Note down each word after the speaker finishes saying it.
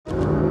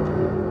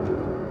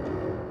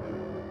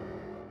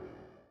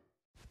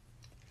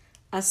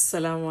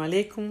Assalamu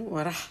alaikum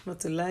wa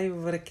rahmatullahi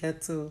wa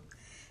barakatuh.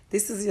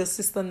 This is your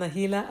sister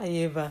Nahila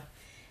Ayeva.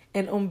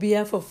 And on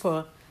behalf of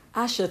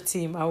Asha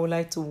team, I would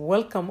like to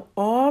welcome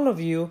all of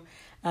you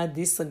at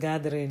this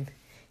gathering.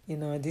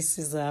 This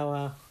is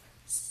our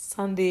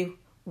Sunday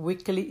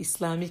weekly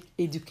Islamic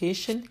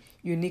education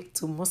unique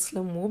to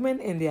Muslim women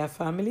and their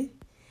family.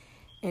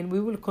 And we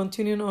will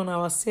continue on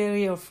our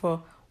series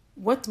of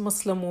what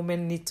Muslim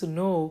women need to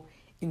know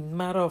in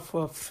matter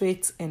of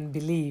faith and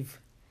belief.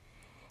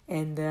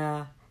 And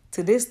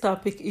today's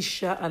topic,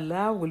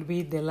 inshallah, will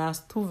be the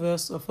last two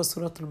verses of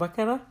Surah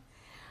Al-Baqarah.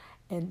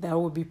 And that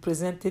will be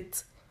presented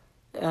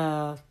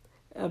by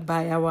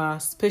our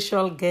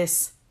special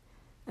guest,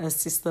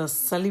 Sister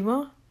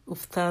Salima,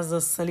 Uftaza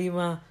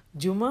Salima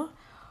Juma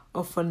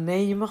of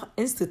Naimah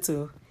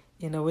Institute.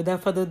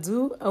 Without further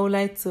ado, I would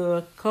like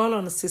to call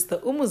on Sister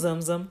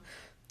Zamzam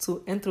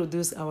to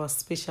introduce our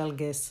special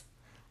guest.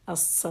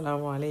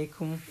 Assalamu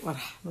alaikum wa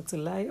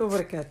rahmatullahi wa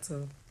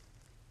barakatuh.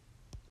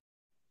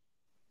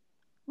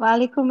 Wa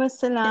alaikum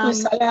assalam.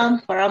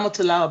 Assalam wa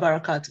rahmatullahi wa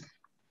barakatuh.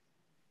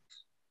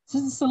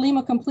 Sister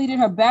Salima completed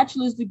her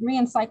bachelor's degree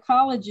in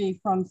psychology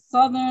from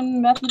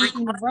Southern Methodist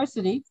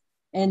University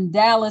in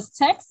Dallas,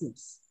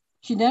 Texas.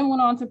 She then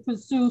went on to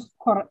pursue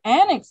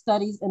Quranic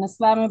studies in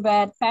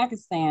Islamabad,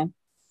 Pakistan,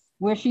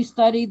 where she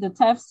studied the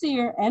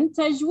tafsir and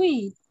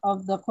tajweed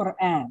of the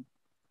Quran.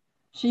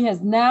 She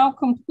has now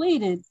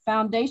completed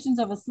Foundations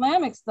of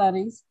Islamic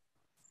Studies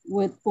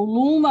with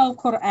Ulum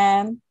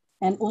al-Quran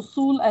and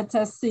Usul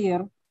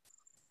al-Tafsir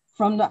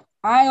from the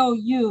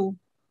IOU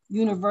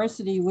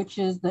University, which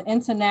is the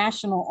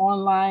international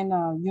online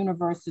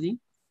university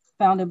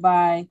founded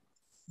by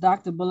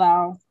Dr.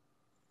 Bilal,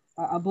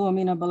 Abu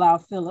Amina Bilal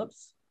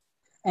Phillips,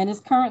 and is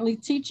currently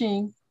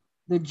teaching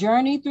the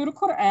Journey Through the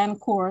Quran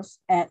course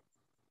at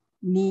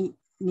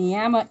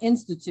Ni'ama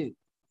Institute.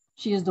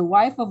 She is the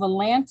wife of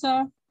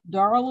Atlanta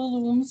Darul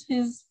Uloom's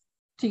his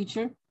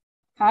teacher,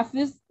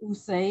 Hafiz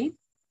Usaid,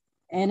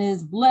 and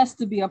is blessed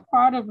to be a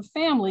part of a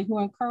family who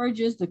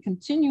encourages the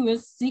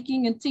continuous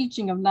seeking and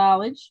teaching of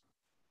knowledge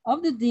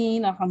of the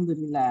deen,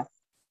 alhamdulillah.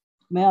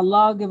 May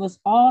Allah give us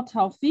all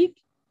tawfiq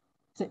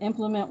to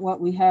implement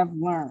what we have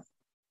learned.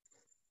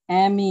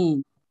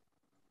 Ameen.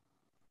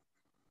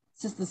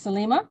 Sister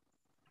Salima.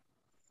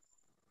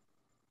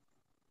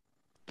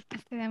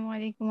 Assalamu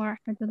alaikum wa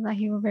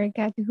rahmatullahi wa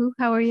barakatuhu.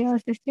 How are you all,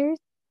 sisters?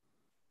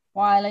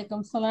 Wa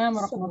alaikum salam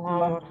wa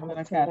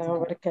rahmatullahi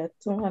wa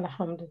barakatuh.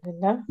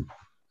 Alhamdulillah.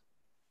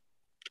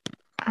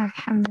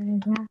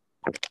 Alhamdulillah.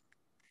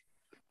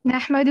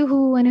 نحمده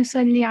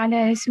ونصلي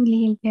على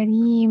رسوله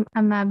الكريم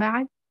أما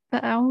بعد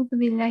فأعوذ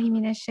بالله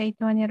من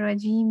الشيطان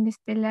الرجيم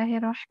بسم الله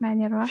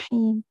الرحمن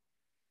الرحيم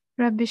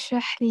رب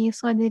اشرح لي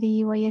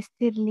صدري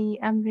ويسر لي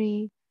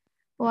أمري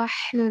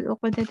واحلل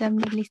عقدة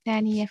من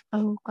لساني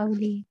يفقهوا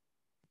قولي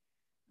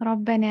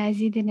ربنا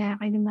زدنا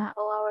علما.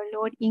 O our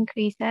Lord,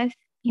 increase us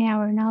in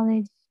our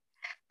knowledge.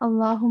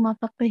 Allahumma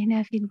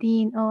faqihna fi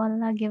din. O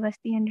Allah, give us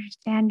the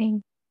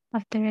understanding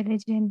of the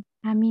religion.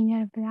 Ameen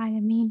ya Rabbil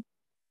Alameen.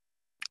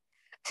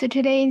 So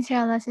today,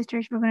 inshallah,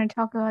 sisters, we're going to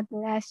talk about the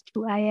last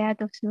two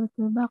ayat of Surah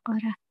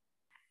Al-Baqarah.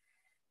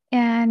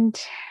 And,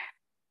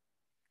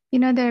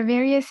 there are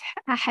various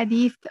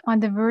hadith on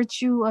the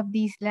virtue of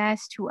these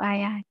last two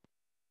ayat.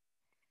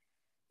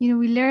 We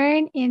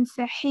learn in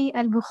Sahih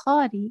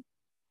al-Bukhari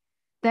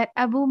that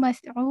Abu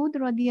Mas'ud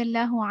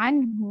radiallahu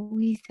anhu,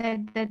 he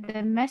said that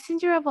the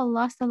Messenger of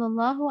Allah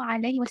sallallahu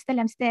alayhi wa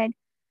sallam said,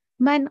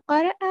 Man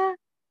qara'a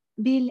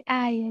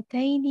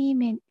بالآيتين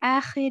من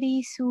آخر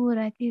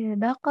سورة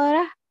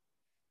البقرة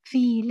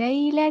في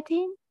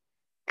ليلة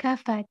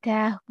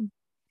كفتاه.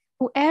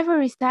 Whoever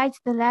recites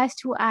the last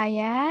two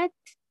ayat,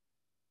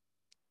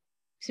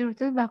 Surah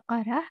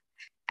Al-Baqarah,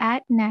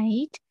 at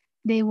night,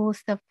 they will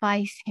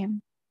suffice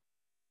him.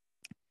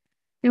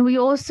 And we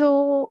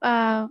also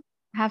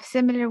have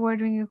similar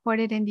wording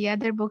recorded in the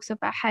other books of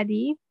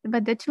Ahadith,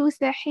 but the two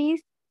Sahih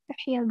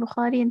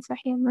al-Bukhari and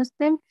Sahih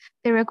al-Muslim,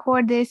 they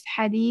record this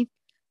hadith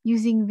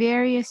using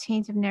various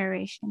chains of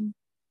narration.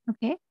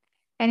 Okay?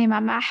 And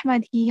Imam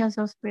Ahmad, he has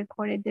also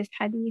recorded this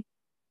hadith.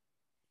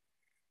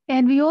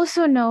 And we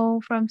also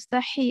know from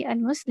Sahih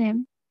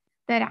al-Muslim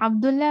that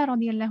Abdullah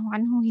radiallahu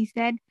anhu, he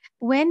said,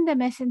 when the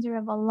Messenger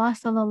of Allah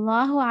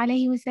sallallahu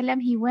alayhi wasallam,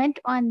 he went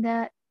on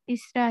the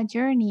Isra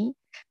journey,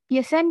 he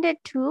ascended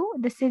to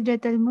the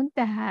Sidrat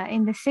al-Muntaha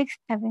in the sixth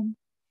heaven,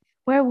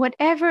 where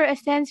whatever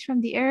ascends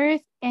from the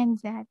earth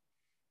ends at,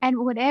 and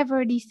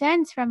whatever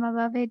descends from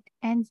above it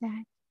ends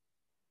at.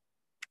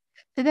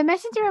 So the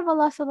Messenger of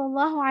Allah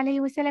sallallahu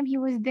alayhi wasallam, he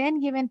was then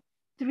given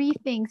three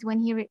things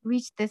when he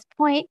reached this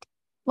point.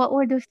 What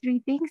were those three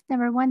things?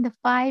 Number one, the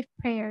 5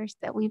 prayers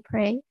that we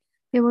pray,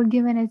 they were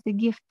given as a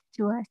gift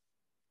to us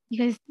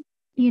because,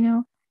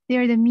 they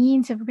are the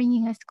means of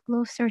bringing us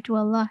closer to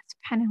Allah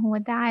subhanahu wa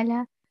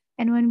ta'ala.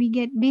 And when we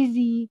get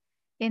busy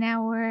in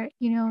our,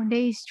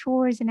 day's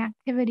chores and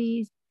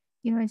activities,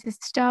 it's a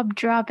stop,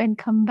 drop, and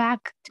come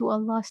back to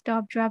Allah,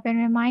 stop, drop, and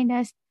remind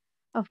us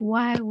of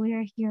why we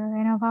are here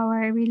and of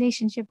our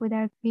relationship with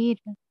our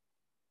Creator.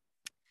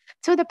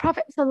 So the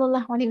Prophet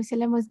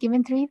ﷺ was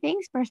given 3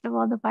 things. First of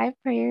all, the 5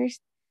 prayers.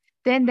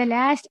 Then the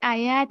last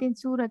ayat in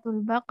Surah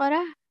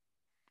Al-Baqarah,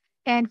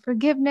 and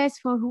forgiveness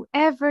for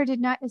whoever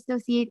did not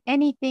associate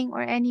anything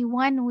or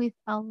anyone with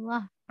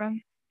Allah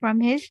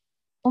from his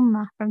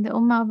ummah, from the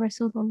ummah of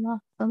Rasulullah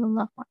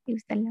sallallahu alaihi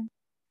wasallam.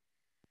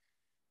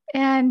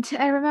 And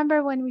I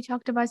remember when we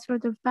talked about Surah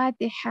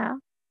Al-Fatiha,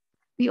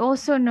 we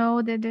also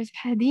know that there's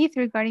hadith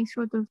regarding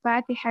Surah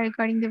Al-Fatiha,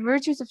 regarding the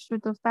virtues of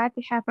Surah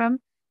Al-Fatiha from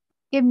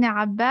Ibn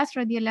Abbas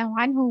radiallahu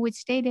anhu, which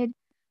stated,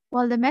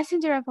 while the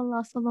Messenger of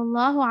Allah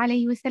sallallahu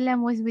alaihi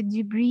wasallam was with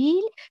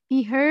Jibreel,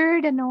 he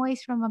heard a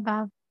noise from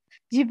above.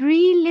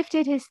 Jibreel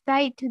lifted his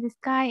sight to the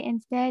sky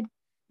and said,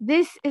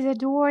 "This is a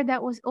door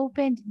that was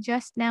opened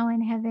just now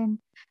in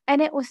heaven,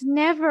 and it was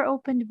never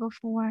opened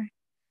before."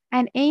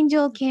 An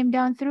angel came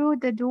down through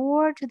the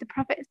door to the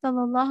Prophet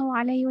sallallahu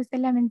alaihi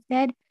wasallam and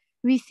said,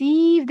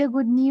 "Receive the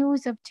good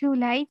news of 2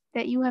 lights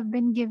that you have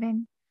been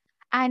given,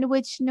 and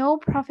which no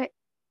prophet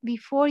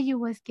before you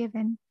was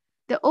given.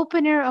 The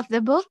opener of the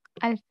book,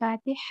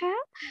 Al-Fatiha,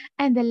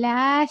 and the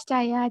last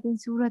ayat in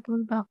Surah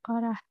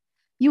Al-Baqarah.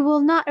 You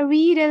will not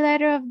read a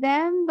letter of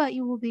them, but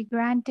you will be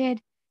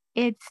granted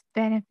its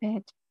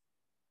benefit."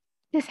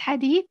 This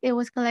hadith, it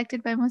was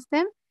collected by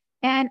Muslim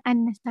and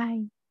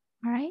An-Nasai.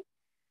 All right.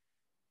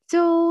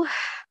 So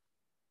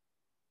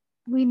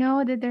we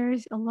know that there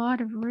is a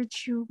lot of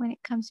virtue when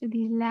it comes to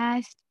these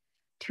last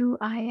 2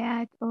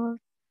 ayat of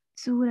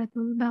Surah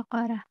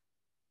Al-Baqarah.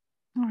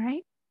 All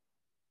right.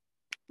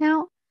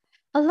 Now,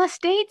 Allah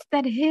states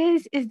that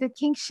His is the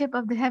kingship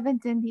of the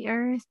heavens and the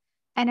earth,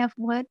 and of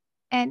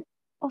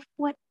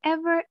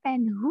whatever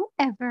and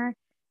whoever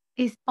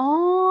is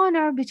on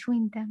or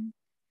between them.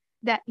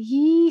 That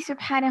He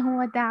subhanahu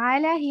wa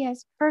ta'ala, He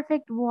has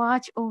perfect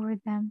watch over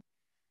them.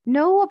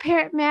 No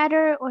apparent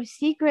matter or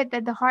secret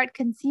that the heart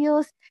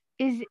conceals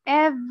is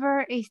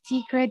ever a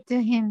secret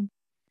to Him,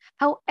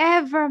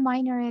 however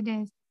minor it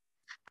is.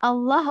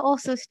 Allah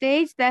also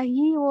states that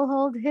He will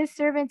hold His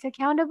servants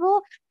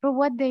accountable for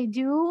what they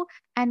do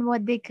and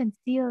what they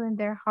conceal in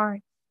their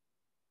hearts.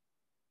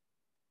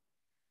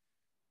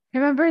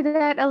 Remember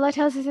that Allah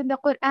tells us in the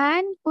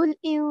Quran, قُلْ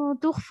إِن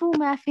تُخْفُوا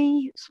مَا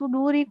فِي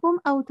صُدُورِكُمْ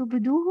أَوْ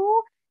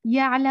تُبْدُوهُ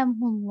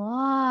يَعْلَمْهُ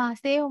اللَّهُ.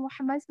 Say, O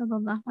Muhammad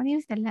sallallahu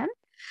alayhi wa sallam,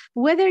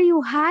 whether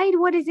you hide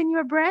what is in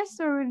your breast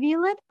or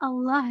reveal it,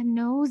 Allah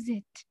knows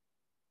it.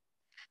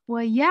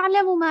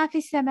 وَيَعْلَمُ مَا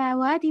فِي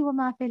السَّمَاوَاتِ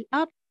وَمَا فِي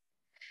الْأَرْضِ.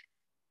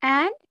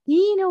 And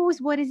He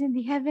knows what is in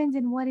the heavens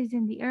and what is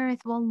in the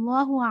earth.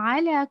 وَاللَّهُ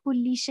عَلَى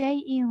كُلِّ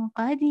شَيْءٍ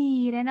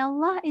قَدِيرٌ. And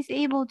Allah is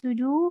able to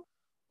do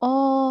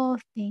all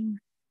things.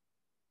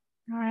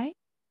 All right.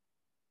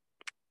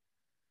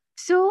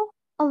 So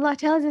Allah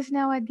tells us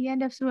now at the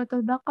end of Surah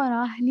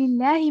Al-Baqarah,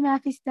 لِلَّهِ مَا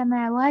فِي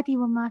السَّمَاوَاتِ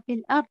وَمَا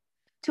فِي الْأَرْضِ.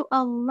 To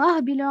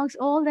Allah belongs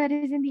all that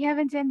is in the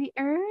heavens and the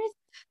earth.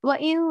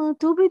 وَإِن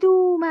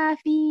تُبْدُوا مَا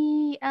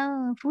فِي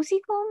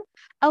أَنفُسِكُمْ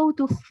أَوْ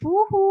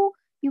تُخْفُوهُ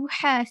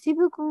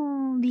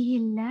يُحَاسِبُكُم بِهِ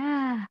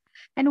اللَّهُ.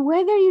 And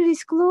whether you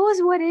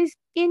disclose what is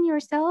in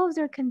yourselves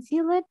or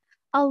conceal it,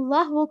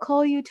 Allah will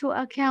call you to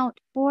account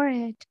for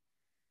it.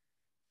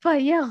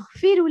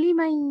 فَيَغْفِرُ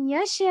لِمَن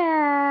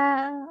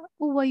يَشَاءُ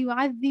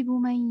وَيُعَذِّبُ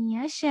مَن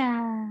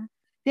يَشَاءُ.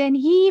 Then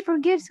He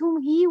forgives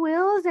whom He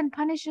wills and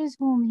punishes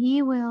whom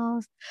He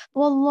wills.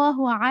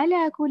 وَاللَّهُ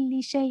عَلَى كُلِّ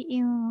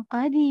شَيْءٍ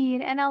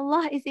قَدِيرٌ. And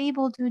Allah is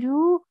able to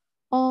do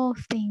all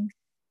things.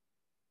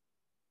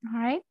 All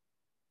right.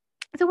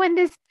 So when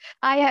this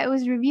ayah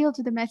was revealed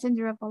to the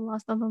Messenger of Allah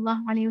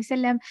sallallahu alaihi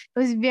wasallam, it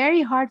was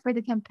very hard for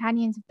the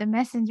companions of the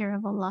Messenger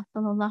of Allah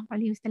sallallahu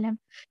alaihi wasallam.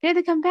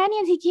 The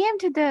companions, they came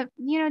to the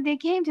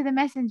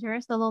Messenger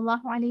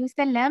sallallahu alaihi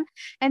wasallam,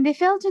 and they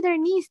fell to their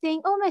knees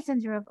saying, "O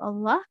Messenger of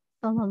Allah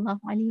sallallahu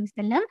alaihi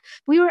wasallam,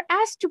 we were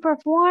asked to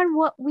perform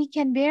what we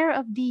can bear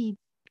of deeds,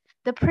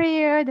 the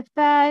prayer, the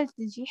fast,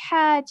 the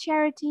jihad,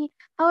 charity.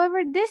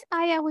 However, this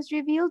ayah was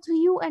revealed to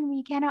you and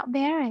we cannot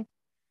bear it."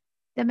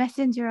 The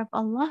Messenger of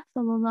Allah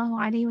sallallahu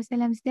alaihi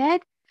wasallam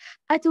said,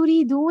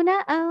 أَتُرِيدُونَ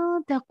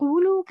أَن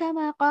تَقُولُوا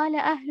كَمَا قَالَ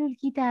أَهْلُ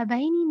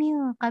الْكِتَابَيْنِ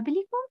مِن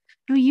قَبْلِكُمْ.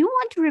 Do you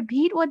want to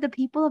repeat what the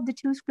people of the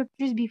 2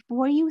 scriptures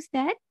before you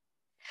said?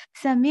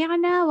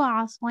 سَمِعْنَا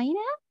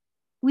وَعَصَيْنَا.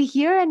 We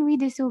hear and we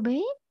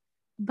disobey.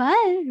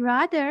 But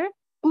rather,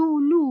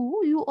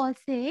 قُولُوا, you all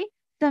say,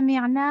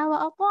 سَمِعْنَا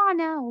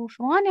وَأَطَعْنَا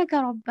غُفْرَانَكَ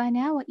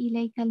رَبَّنَا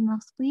وَإِلَيْكَ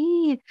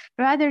الْمَصِيرُ.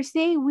 Rather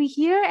say, we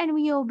hear and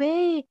we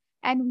obey,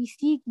 and we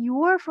seek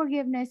your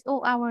forgiveness,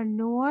 O our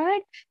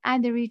Lord,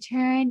 and the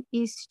return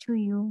is to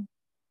you.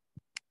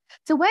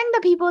 So when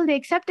the people, they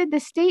accepted the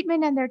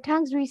statement and their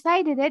tongues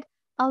recited it,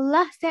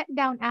 Allah sent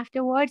down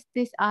afterwards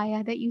this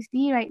ayah that you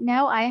see right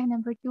now, ayah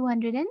number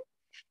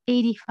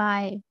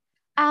 285.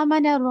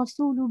 آمن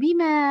الرسول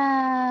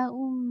بما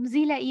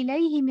أنزل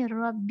إليه من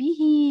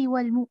ربه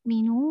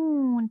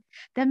والمؤمنون.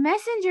 The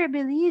messenger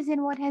believes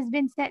in what has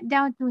been sent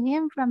down to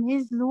him from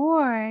his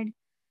Lord.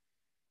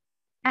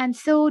 And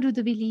so do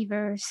the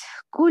believers.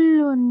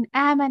 كل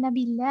آمن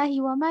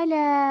بالله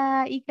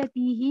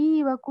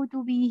وملائكته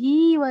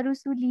وكتبه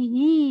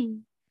ورسله.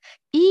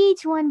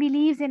 each one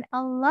believes in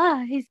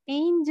Allah, His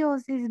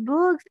angels, His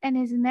books, and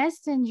His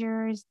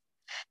messengers.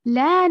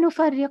 لا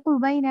نفرق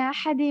بين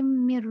أحد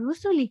من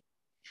رسله.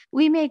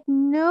 We make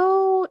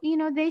no,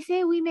 they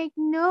say we make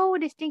no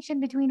distinction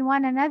between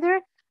one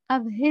another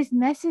of His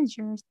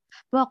messengers.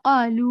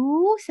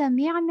 وقالوا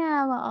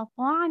سمعنا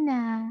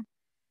وأطعنا.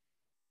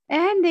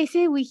 And they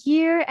say we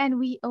hear and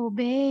we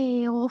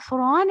obey.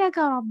 غفرانك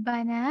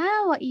ربنا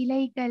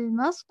وإليك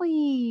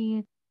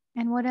المصير.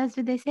 And what else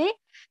do they say?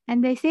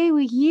 And they say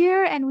we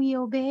hear and we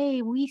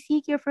obey. We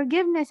seek your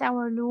forgiveness,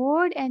 our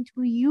Lord, and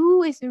to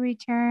you is the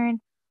return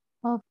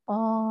of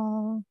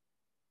all.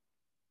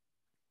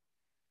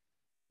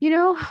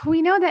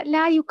 We know that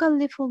لا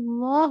يكلف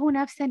الله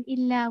نفسا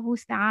إلا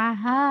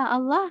وسعها.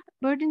 Allah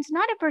burdens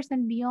not a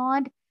person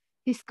beyond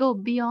his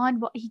scope, beyond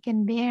what he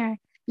can bear.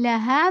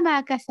 لها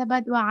ما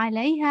كسبت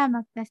وعليها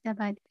ما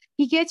اكتسبت.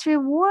 He gets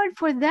reward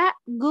for that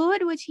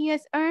good which he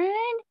has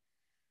earned,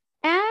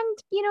 and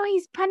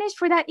he's punished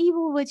for that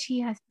evil which he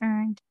has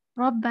earned.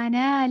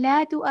 ربنا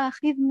لا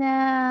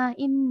تؤاخذنا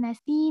إن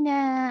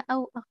نسينا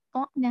أو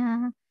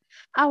أخطأنا.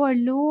 Our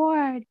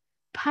Lord,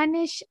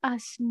 punish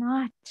us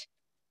not.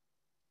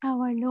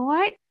 Our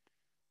Lord,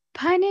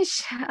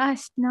 punish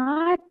us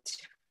not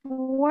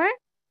for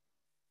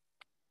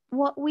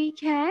what we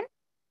can,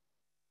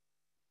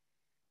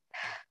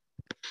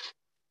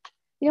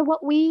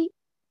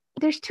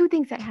 there's two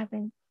things that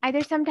happen.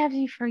 Either sometimes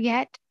we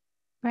forget,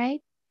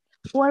 right?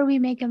 Or we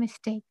make a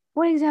mistake.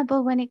 For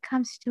example, when it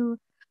comes to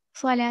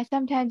Salah,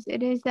 sometimes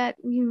it is that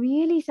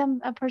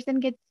a person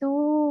gets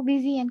so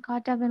busy and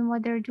caught up in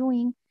what they're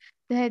doing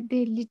that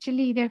they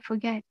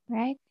forget,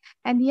 right?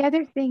 And the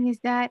other thing is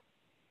that,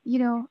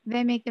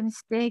 they make a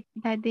mistake,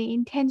 that they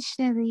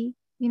intentionally,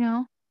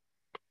 delay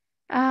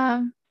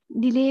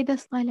the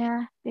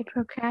Salah, they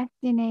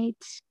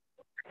procrastinate,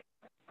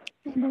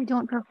 and they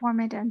don't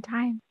perform it on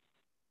time.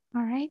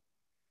 All right?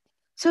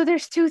 So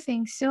there's two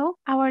things. So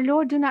our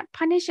Lord, do not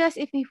punish us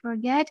if we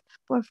forget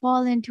or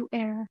fall into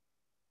error.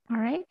 All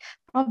right?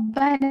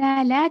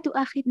 رَبَّنَا لَا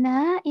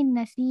تُؤَاخِذْنَا إِن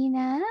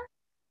نَّسِينَا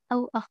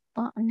أَوْ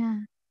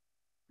أَخْطَأْنَا.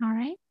 All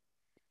right?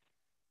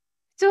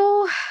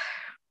 So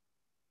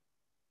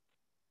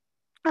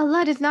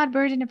Allah does not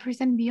burden a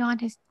person beyond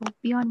his scope,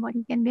 beyond what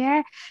he can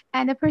bear.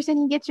 And the person,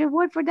 he gets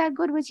reward for that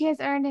good which he has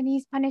earned, and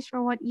he's punished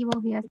for what evil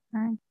he has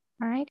earned.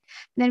 All right?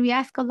 Then we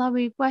ask Allah,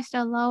 we request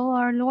Allah, oh,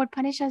 our Lord,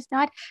 punish us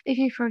not if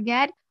we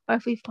forget or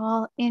if we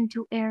fall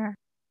into error.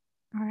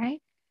 All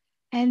right?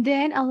 And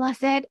then Allah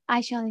said,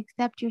 I shall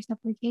accept your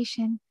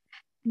supplication.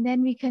 And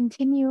then we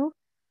continue.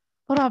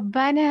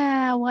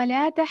 ربنا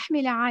ولا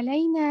تحمل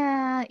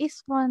علينا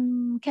إصرا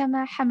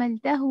كما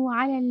حملته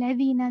على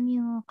الذين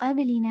من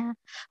قبلنا.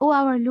 O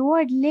our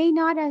Lord, lay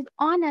not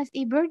on us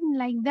a burden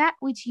like that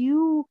which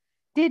you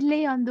did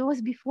lay on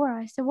those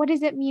before us. So what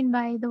does it mean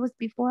by those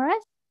before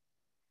us?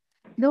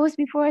 Those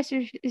before us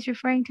is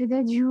referring to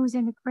the Jews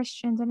and the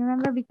Christians. And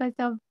remember, because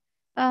of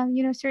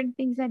certain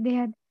things that they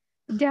had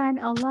done,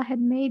 Allah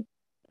had made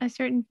a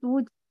certain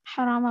food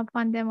haram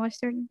upon them, or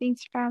certain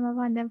things haram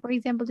upon them. For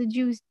example, the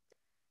Jews,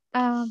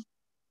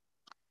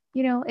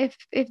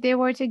 if they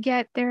were to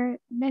get their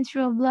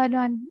menstrual blood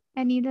on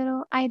any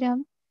little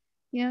item,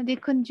 they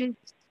couldn't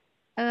just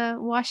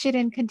wash it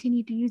and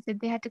continue to use it.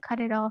 They had to cut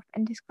it off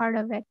and discard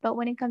of it. But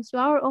when it comes to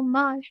our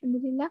ummah,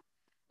 alhamdulillah,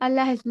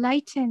 Allah has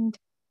lightened,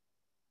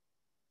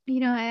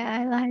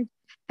 Allah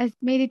has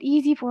made it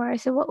easy for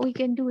us. So what we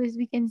can do is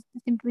we can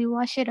simply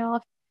wash it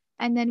off,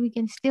 and then we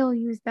can still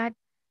use that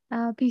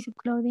piece of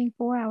clothing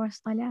for our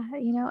salah.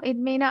 It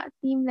may not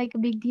seem like a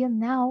big deal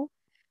now,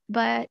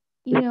 but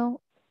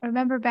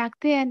remember back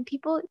then,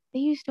 they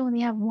used to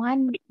only have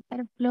one set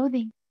of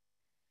clothing,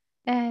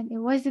 and it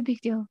was a big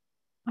deal.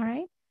 All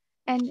right.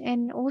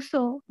 And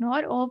also,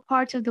 not all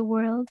parts of the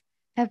world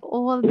have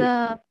all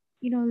the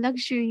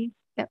luxury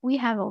that we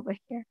have over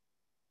here.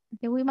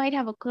 Okay, we might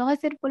have a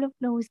closet full of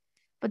clothes,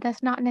 but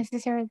that's not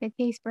necessarily the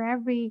case for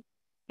every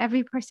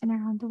person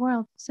around the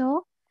world.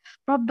 So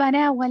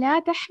ربنا ولا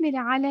تحمل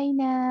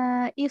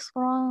علينا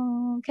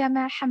إصرا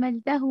كما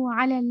حملته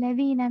على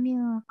الذين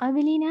من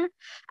قبلنا.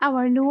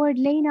 Our Lord,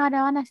 lay not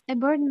on us a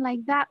burden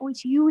like that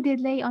which you did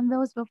lay on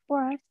those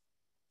before us.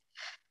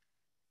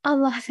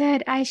 Allah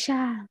said, I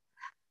shall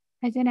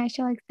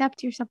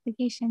accept your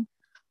supplication.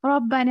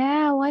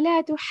 ربنا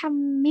ولا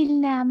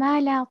تحملنا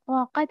ما لا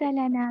طاقة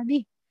لنا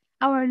به.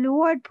 Our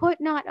Lord, put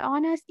not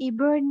on us a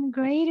burden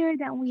greater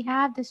than we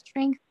have the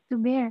strength to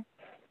bear.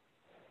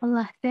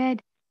 Allah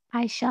said,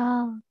 I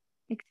shall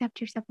accept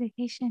your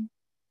supplication.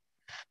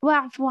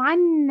 وَاعْفُ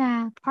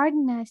عَنَّا,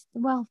 pardon us.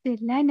 وَاغْفِرْ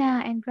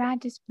لَنَا, and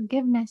grant us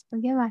forgiveness,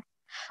 forgive us.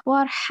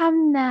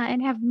 وَارْحَمْنَا,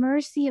 and have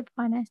mercy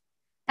upon us.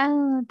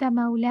 أَنْتَ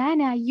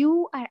مَوْلَانَا,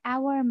 you are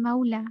our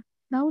Mawla.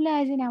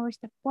 Mawla is in our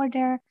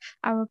supporter,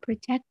 our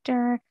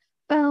protector.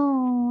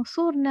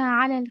 فَانْصُرْنَا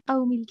عَلَى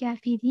الْقَوْمِ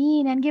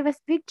الْكَافِرِينَ, and give us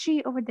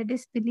victory over the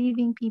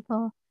disbelieving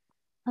people.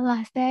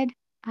 Allah said,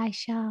 I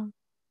shall.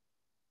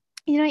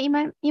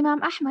 Imam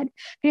Ahmad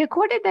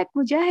recorded that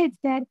Mujahid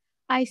said,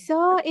 I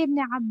saw Ibn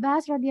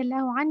Abbas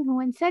radiallahu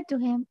anhu and said to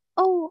him,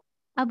 Oh,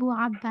 Abu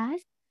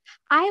Abbas,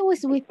 I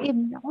was with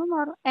Ibn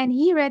Umar and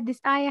he read this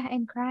ayah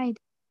and cried.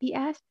 He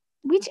asked,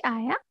 which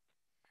ayah?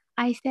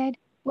 I said,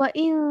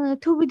 وَإِن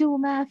تُبْدُوا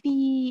مَا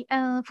فِي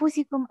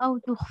أَنفُسِكُمْ أَوْ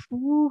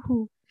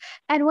تُخْفُوهُ,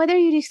 and whether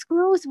you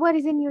disclose what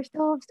is in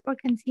yourselves or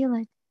conceal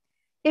it.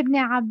 Ibn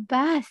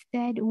Abbas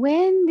said,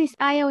 when this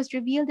ayah was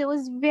revealed, it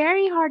was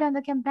very hard on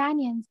the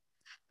companions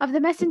of the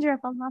Messenger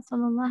of Allah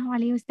sallallahu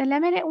alaihi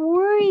wasallam, and it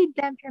worried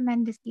them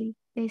tremendously.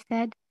 They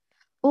said,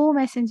 O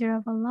Messenger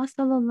of Allah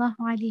sallallahu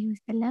alaihi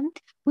wasallam,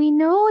 we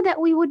know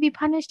that we would be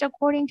punished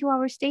according to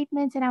our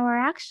statements and our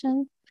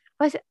actions,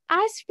 but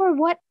as for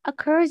what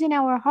occurs in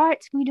our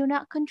hearts, we do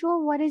not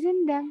control what is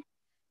in them.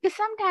 Because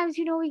sometimes,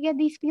 we get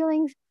these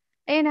feelings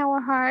in our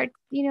heart,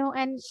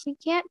 and we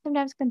can't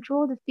sometimes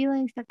control the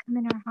feelings that come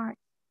in our heart.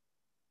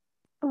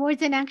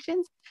 Words and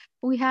actions,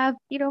 we have,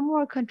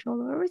 more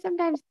control over.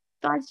 Sometimes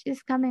thoughts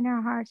just come in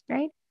our hearts,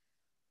 right?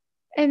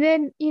 And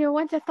then,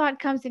 once a thought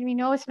comes and we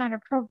know it's not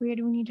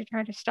appropriate, we need to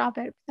try to stop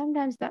it.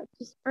 Sometimes that's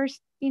just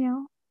first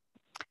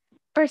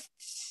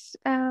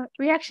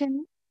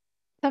reaction,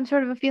 some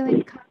sort of a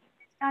feeling comes,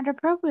 it's not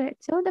appropriate.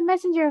 So the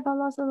Messenger of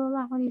Allah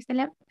sallallahu alaihi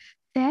wasallam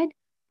said,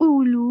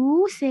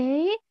 "Ulu,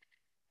 say,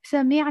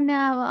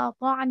 sami'na wa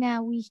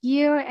ata'na, we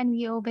hear and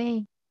we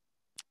obey."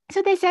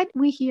 So they said,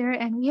 we hear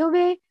and we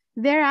obey.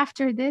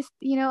 Thereafter, this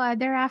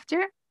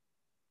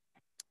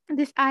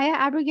ayah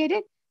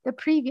abrogated the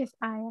previous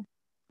ayah.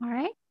 All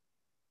right.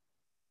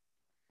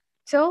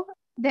 So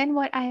then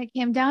what ayah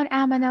came down?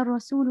 آمن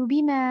الرسول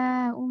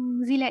بما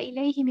أنزل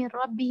إليه من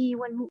ربه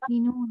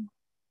والمؤمنون.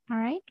 All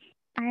right.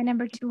 Ayah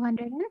number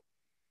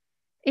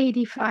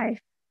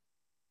 285.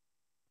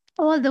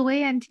 All the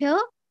way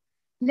until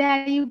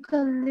لا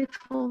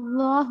يكلف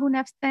الله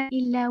نفسا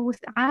إلا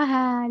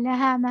وسعها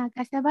لها ما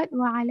كسبت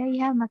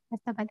وعليها ما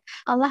اكتسبت.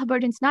 Allah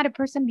burdens not a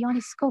person beyond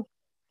his scope.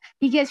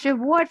 He gets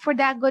reward for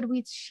that good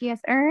which he has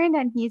earned,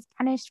 and he is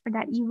punished for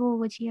that evil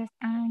which he has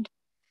earned.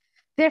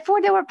 Therefore,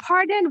 they were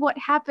pardoned what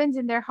happens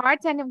in their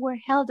hearts and were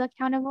held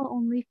accountable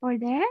only for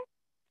their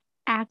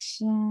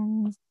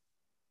actions.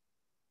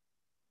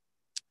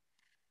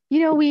 We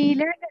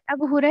learned that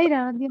Abu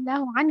Hurairah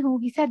radiallahu anhu,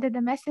 he said that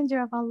the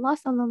Messenger of Allah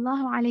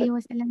sallallahu alayhi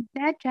wasallam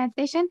said,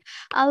 translation,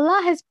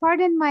 Allah has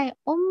pardoned my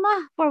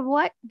ummah for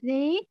what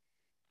they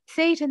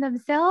say to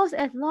themselves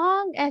as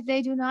long as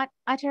they do not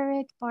utter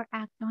it or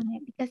act on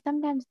it. Because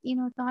sometimes,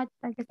 thoughts,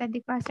 like I said,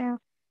 they cross our,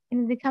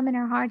 they come in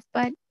our hearts,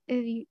 but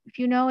if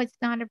it's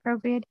not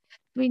appropriate,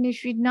 we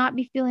should not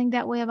be feeling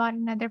that way about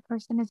another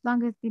person as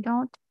long as we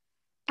don't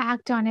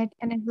act on it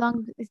and as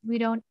long as we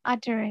don't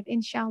utter it.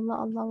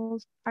 Inshallah, Allah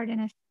will pardon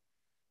us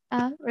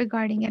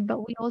regarding it.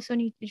 But we also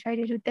need to try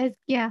to do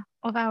tazkiyah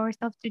of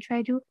ourselves to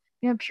try to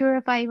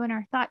purify even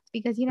our thoughts,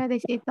 because they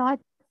say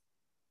thoughts,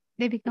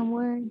 they become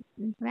words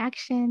and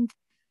actions.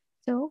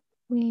 So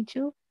we need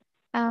to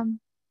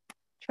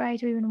try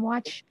to even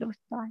watch those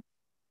thoughts.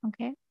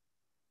 Okay.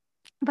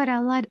 But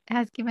Allah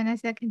has given us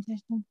a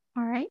concession.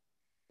 All right.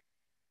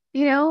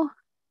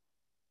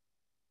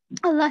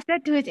 Allah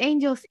said to his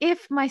angels,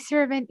 if my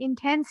servant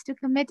intends to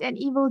commit an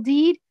evil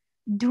deed,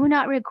 do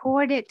not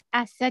record it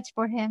as such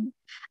for him.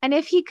 And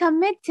if he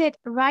commits it,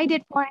 write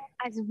it for him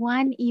as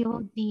one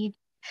evil deed.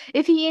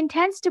 If he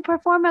intends to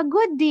perform a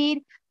good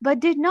deed, but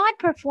did not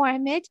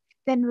perform it,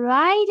 then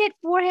write it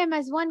for him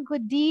as one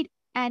good deed.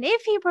 And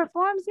if he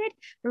performs it,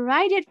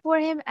 write it for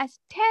him as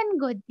 10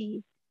 good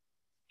deeds.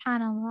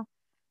 SubhanAllah.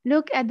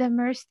 Look at the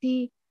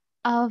mercy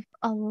of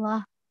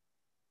Allah.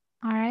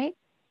 All right.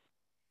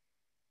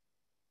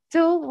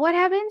 So what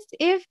happens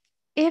if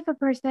a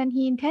person,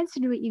 he intends to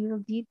do an evil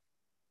deed?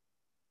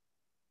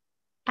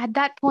 At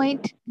that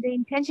point, the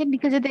intention,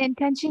 because of the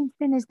intention,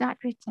 sin is not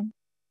written.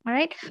 All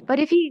right. But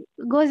if he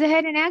goes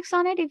ahead and acts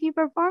on it, if he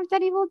performs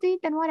that evil deed,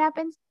 then what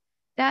happens?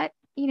 That,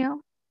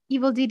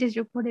 evil deed is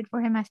reported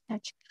for him as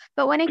such.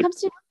 But when it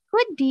comes to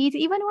good deeds,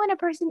 even when a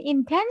person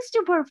intends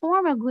to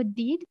perform a good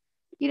deed,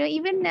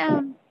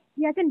 even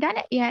he hasn't done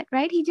it yet,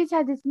 right? He just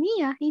has this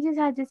niyyah, he just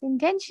has this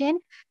intention.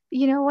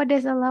 What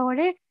does Allah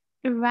order?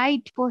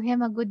 Write for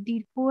him a good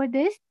deed for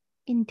this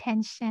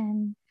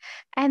intention.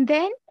 And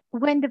then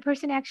when the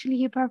person actually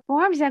he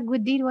performs that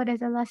good deed, what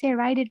does Allah say?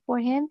 Write it for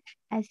him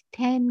as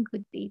 10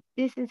 good deeds.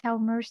 This is how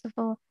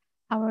merciful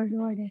our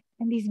Lord is.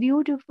 And these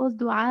beautiful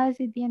du'as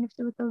at the end of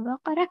Surah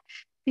Al-Baqarah,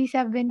 these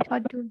have been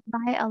taught to us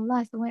by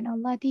Allah. So when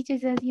Allah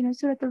teaches us,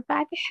 Surah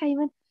Al-Fatiha,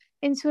 even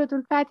in Surah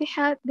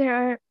Al-Fatiha, there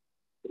are,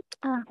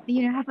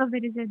 half of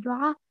it is a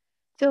dua.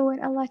 So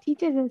when Allah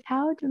teaches us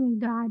how to make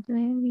dua to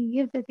Him, He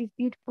gives us these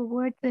beautiful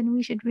words, then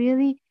we should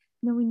really,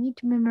 we need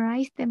to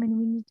memorize them and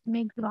we need to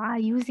make dua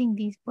using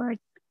these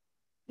words,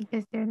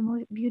 because they're the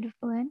most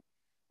beautiful and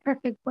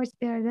perfect words.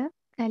 They're the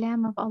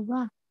kalam of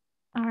Allah.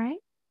 All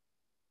right.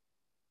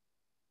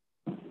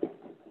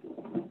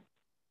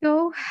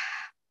 So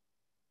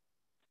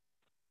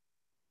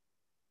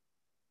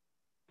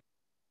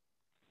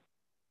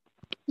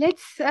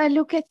let's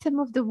look at some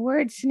of the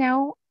words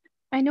now.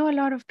 I know a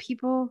lot of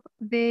people,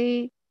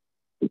 they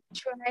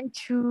try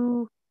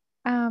to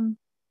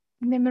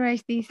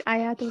memorize these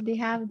ayat, or they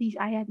have these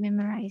ayat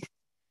memorized.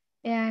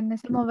 And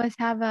some of us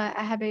have a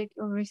habit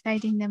of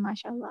reciting them,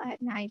 mashallah,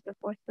 at night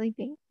before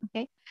sleeping.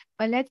 Okay.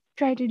 But let's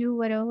try to do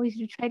what I always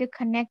do, try to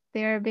connect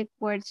the Arabic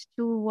words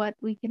to what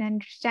we can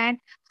understand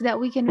so that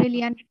we can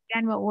really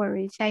understand what we're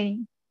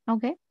reciting.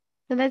 Okay.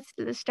 So let's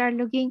start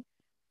looking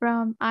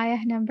from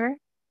ayah number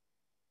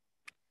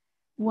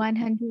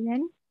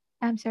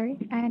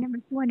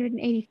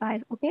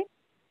 285. Okay.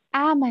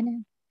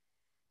 Amana.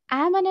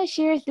 Amana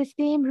shares the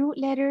same root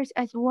letters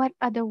as what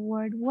other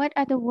word? What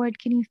other word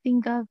can you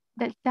think of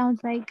that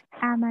sounds like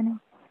amana?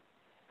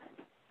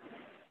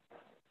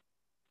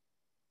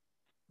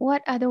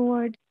 What other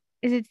word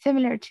is it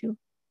similar to?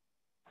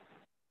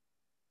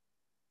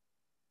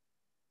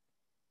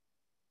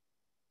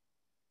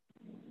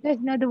 There's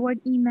another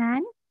word,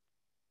 iman.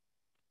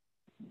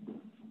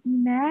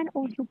 Iman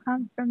also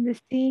comes from the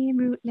same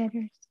root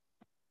letters.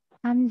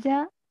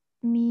 Hamza,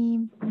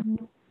 Mim,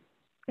 Nun.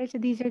 Okay, so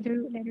these are the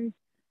root letters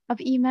of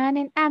iman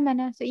and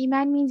amana. So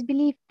iman means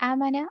belief.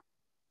 Amana,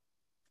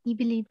 he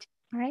believed.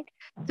 All right.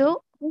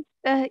 So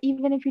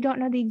even if you don't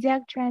know the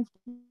exact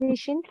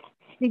translation,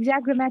 the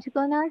exact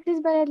grammatical analysis,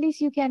 but at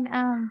least you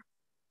can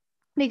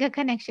make a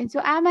connection. So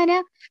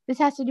amana, this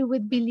has to do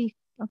with belief.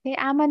 Okay.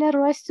 Amana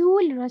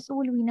Rasul. Rasul,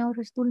 we know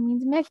Rasul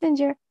means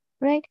messenger,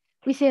 right?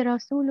 We say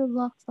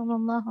Rasulullah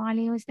sallallahu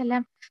alayhi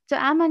wasallam. So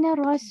amana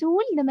Rasul,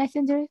 the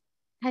messenger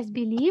has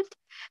believed.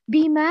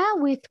 Bima,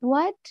 with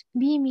what?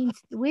 Bi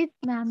means with,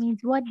 ma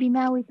means what,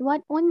 bima with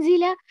what?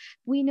 Unzila,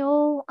 we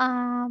know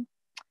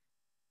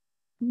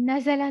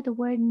nazala, the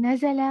word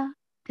nazala,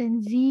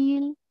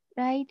 tanzil,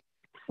 right?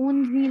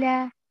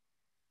 Unzila.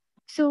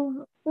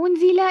 So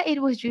unzila,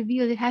 it was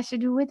revealed. It has to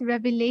do with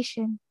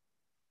revelation.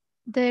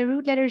 The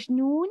root letters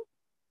noon,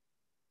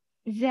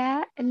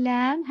 za,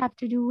 lam have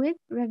to do with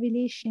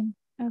revelation.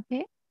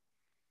 Okay.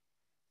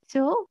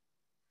 So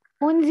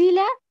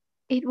unzila,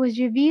 it was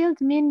revealed.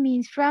 Min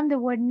means from. The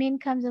word min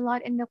comes a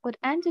lot in the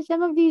Quran. So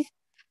some of these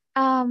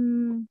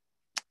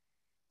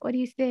what do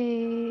you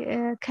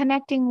say,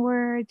 connecting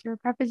words or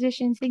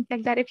prepositions, things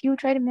like that. If you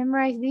try to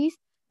memorize these,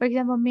 for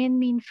example, min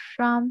means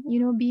from,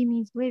 you know, be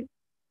means with,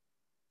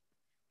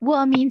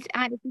 wa means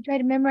and. If you try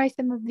to memorize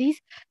some of these,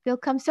 they'll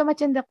come so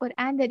much in the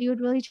Quran that you would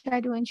really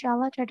try to,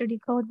 inshallah, try to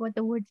decode what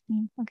the words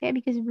mean. Okay,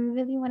 because we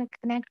really want to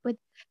connect with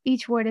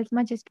each word as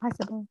much as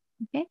possible.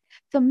 Okay,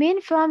 so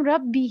min from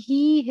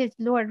Rabbihi, his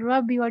Lord.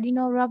 Rabb, you already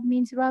know Rabb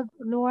means Rabb,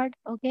 Lord.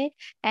 Okay,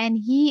 and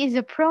he is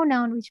a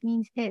pronoun which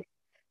means his.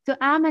 So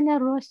amana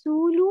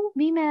rasulu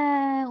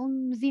bima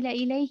unzila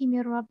ilayhi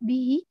min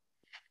rabbihi.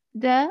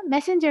 The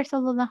messenger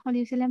sallallahu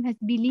alaihi wasallam has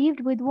believed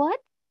with what?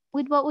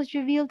 With what was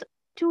revealed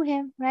to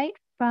him, right?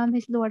 From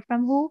his Lord.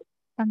 From who?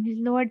 From his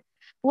Lord.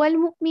 Wal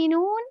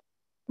mu'minun,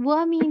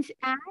 wa means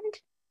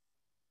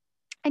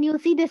and you'll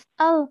see this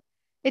al.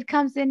 It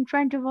comes in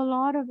front of a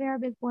lot of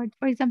Arabic words.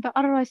 For example,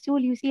 ar-rasul,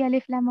 you see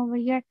alif lam over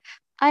here.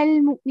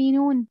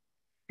 Al-mu'minun,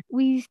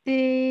 we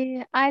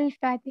say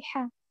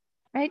al-fatiha,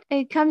 right?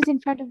 It comes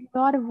in front of a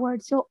lot of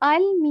words. So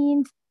al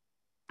means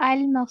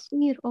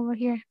al-masir over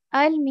here.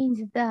 Al means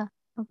the,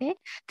 okay?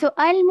 So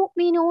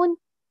al-mu'minun,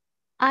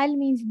 al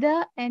means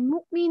the, and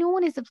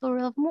mu'minun is the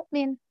plural of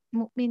mu'min.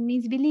 Mu'min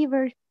means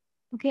believers.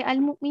 Okay,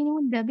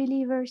 al-mu'minun, the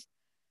believers.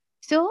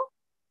 So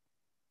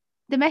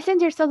the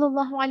Messenger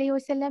sallallahu alaihi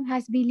wasallam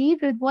has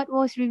believed with what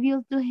was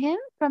revealed to him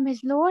from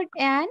his Lord,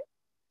 and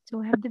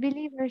so have the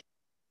believers.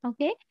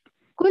 Okay,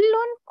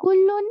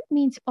 kullun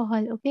means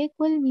all. Okay,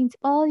 kul means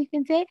all. You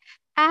can say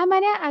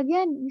amana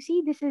again. You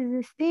see, this is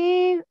the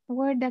same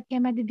word that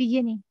came at the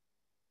beginning.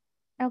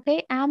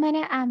 Okay,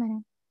 amana.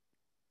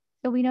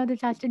 So we know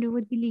this has to do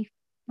with belief.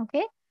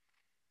 Okay,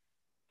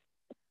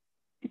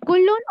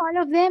 kullun,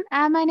 all of them,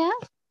 amana,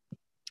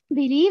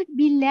 believed,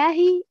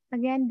 billahi,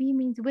 again, B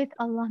means with,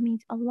 Allah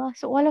means Allah.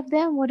 So all of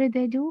them, what did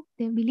they do?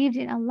 They believed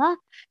in Allah.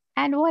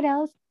 And what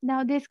else?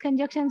 Now this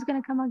conjunction is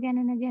going to come again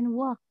and again.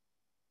 Wa.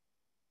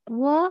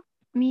 Wa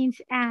means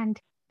and.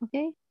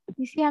 Okay.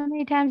 You see how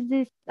many times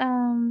this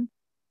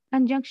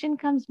conjunction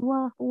comes?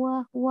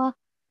 Wa.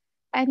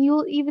 And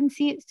you'll even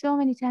see it so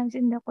many times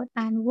in the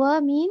Quran. Wa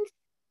means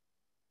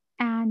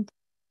and.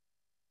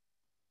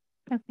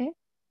 Okay.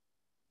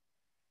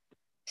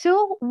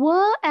 So,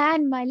 wa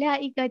and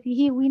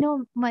malaikatihi, we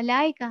know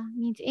malaika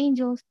means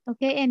angels,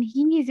 okay, and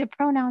he is a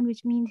pronoun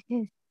which means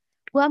his.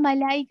 Wa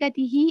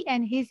malaikatihi,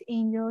 and his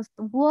angels.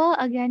 Wa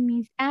again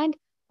means and.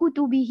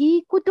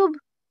 Kutubihi, kutub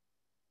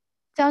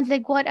sounds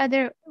like what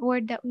other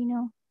word that we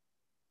know?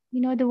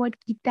 We know the word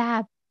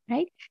kitab,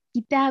 right?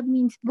 Kitab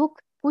means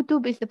book.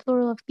 Kutub is the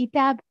plural of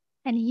kitab,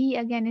 and he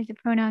again is a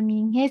pronoun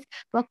meaning his.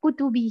 Wa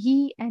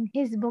kutubihi, and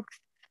his books.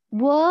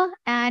 Wa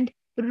and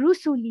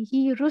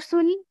rusulihi,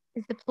 rusul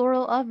is the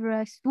plural of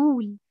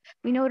rasul.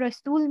 We know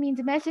rasul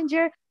means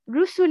messenger,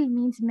 rusul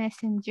means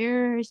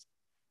messengers.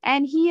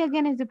 And he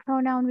again is a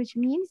pronoun which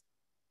means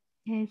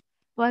his.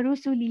 Wa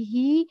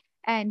rusulihi,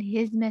 and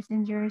his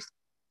messengers.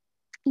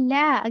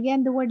 La,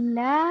 again the word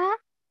la,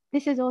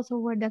 this is also a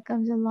word that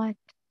comes a lot.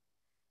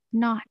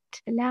 Not.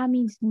 La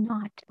means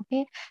not.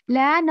 Okay.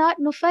 La, not.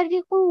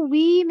 Nufarriqu,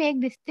 we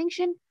make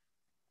distinction.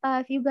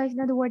 If you guys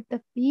know the word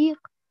tafriq,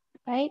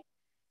 right?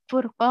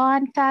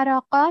 Furqan,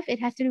 Fara, Qaf, it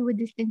has to do with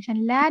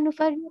distinction. La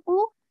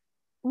nufarriqu,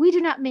 we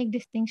do not make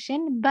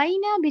distinction.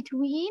 Baina,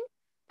 between.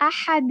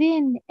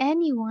 Ahadin,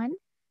 anyone.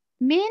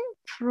 Min,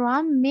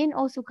 from. Min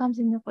also comes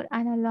in the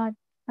Quran a lot.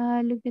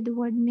 Look at the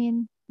word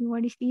min. You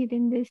already see it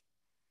in this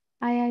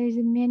ayah. There's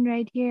a min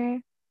right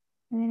here.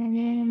 And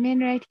then a min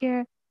right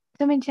here.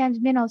 So many times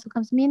min also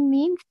comes. Min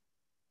means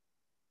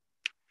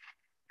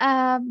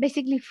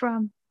basically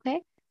from.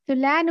 Okay. So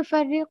la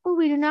nufarriqu,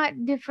 we do not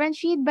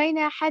differentiate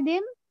baina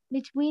ahadim,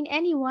 between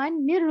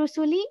anyone, min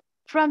rusuli,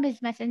 from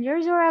his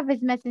messengers or of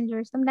his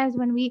messengers. Sometimes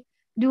when we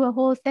do a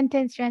whole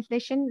sentence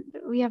translation,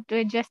 we have to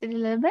adjust it a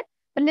little bit,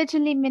 but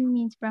literally min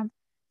means from.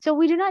 So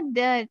we do not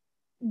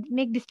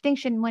make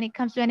distinction when it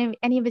comes to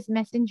any of his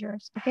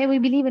messengers. Okay, we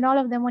believe in all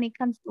of them when it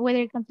comes, whether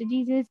it comes to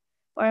Jesus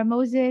or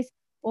Moses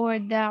or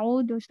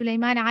Dawood or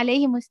Sulaiman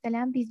alayhim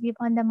wassalam, peace be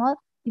upon them all.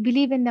 We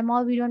believe in them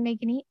all. We don't make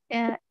any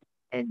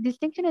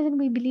distinction, as in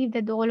we believe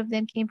that all of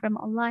them came from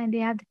Allah and they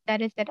have the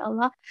status that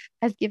Allah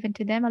has given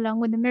to them, along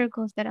with the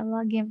miracles that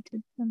Allah gave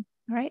to them.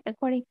 All right,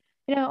 according,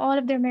 all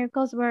of their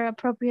miracles were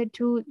appropriate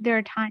to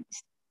their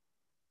times.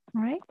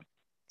 All right,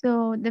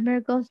 so the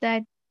miracles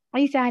that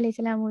Isa alayhi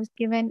salam was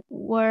given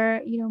were,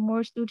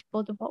 more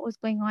suitable to what was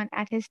going on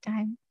at his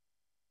time.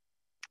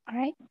 All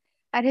right,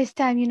 at his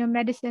time,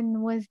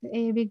 medicine was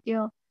a big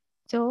deal.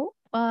 So,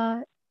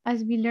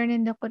 as we learn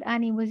in the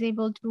Quran, he was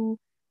able to,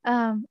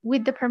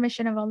 with the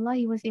permission of Allah,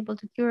 he was able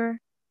to cure,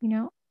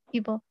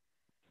 people.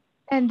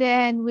 And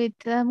then with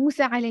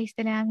Musa alayhi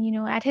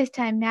salam, at his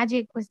time,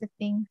 magic was the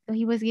thing. So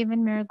he was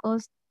given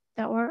miracles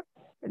that were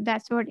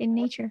that sort in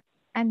nature.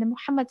 And the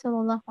Muhammad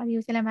sallallahu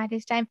alaihi wasallam at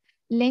his time,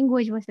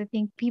 language was the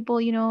thing. People,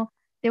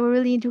 they were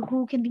really into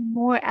who can be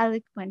more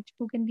eloquent.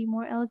 Who can be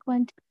more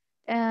eloquent?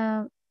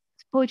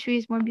 Poetry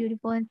is more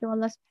beautiful. And so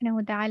Allah subhanahu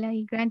wa ta'ala,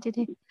 he granted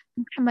him,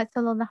 Muhammad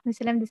sallallahu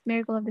alaihi wasallam, this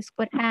miracle of this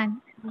Quran.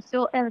 It was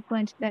so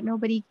eloquent that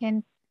nobody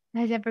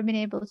has ever been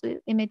able to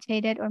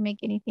imitate it or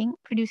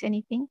produce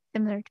anything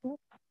similar to it.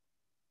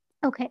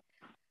 Okay,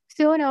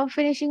 so now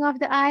finishing off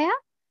the ayah.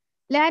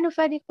 لا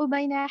نفرق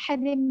بين أحد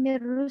من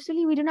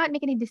رسله, we do not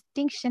make any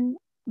distinction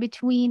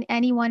between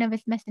any one of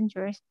his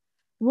messengers.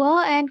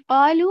 And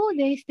قالوا,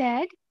 they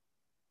said,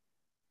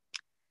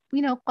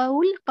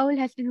 قول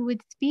has to do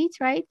with speech,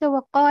 right? So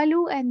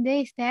وقالوا, and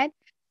they said,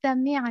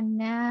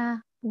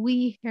 سمعنا,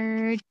 we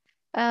heard.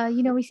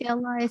 We say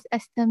Allah is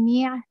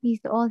as-sami',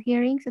 he's all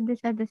hearing. So this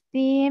are the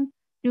same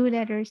two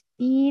letters,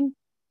 Sin,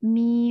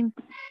 Mim,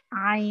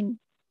 Ain.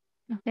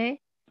 Okay,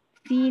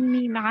 Sin,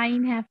 Mim,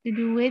 Ain have to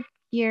do with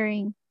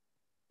hearing.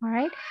 All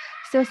right,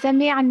 so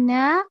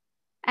sami'na,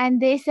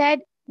 and they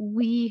said,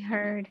 we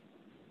heard.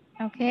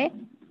 Okay,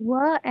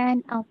 wa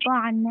and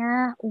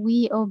ata'na,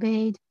 we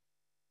obeyed.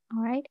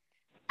 All right,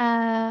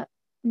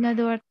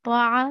 another word,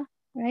 ta'a,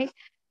 right?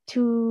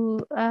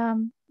 So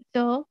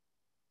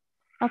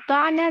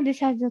ata'na, this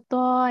has the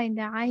ta and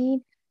the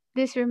ain.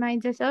 This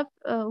reminds us of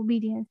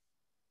obedience.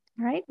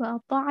 All right, wa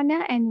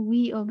ata'na, and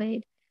we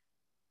obeyed.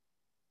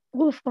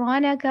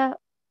 Ghufranaka,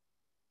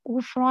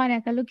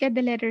 look at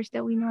the letters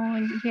that we know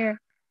in here.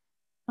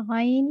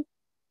 Ghain,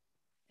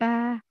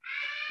 Fa,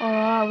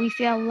 Ra. We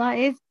say Allah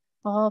is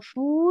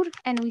Ghafoor,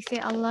 and we say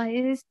Allah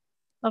is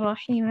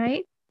Rahim,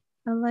 right?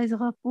 Allah is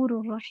Ghafoor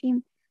or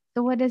Rahim.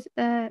 So what does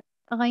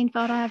Ghain,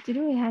 Fa, Ra have to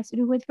do? It has to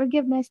do with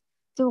forgiveness.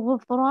 So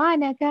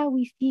Ghufranaka,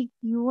 we seek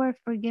your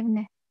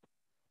forgiveness.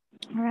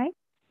 All right?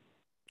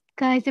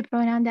 Ka is a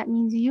pronoun that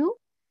means you.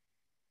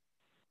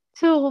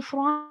 So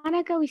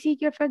Ghufranaka, we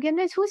seek your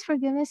forgiveness. Whose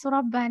forgiveness?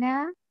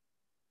 Rabbana,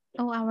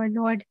 oh, our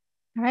Lord.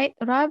 All right?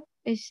 Rabb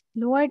is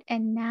Lord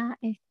and Na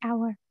is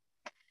our.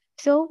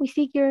 So we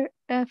seek your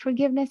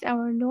forgiveness,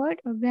 our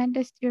Lord, or grant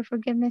us your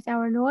forgiveness,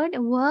 our Lord.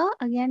 Wa,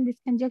 again, this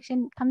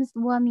conjunction comes,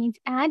 wa means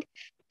add,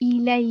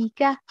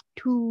 ilayka,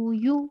 to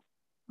you.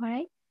 All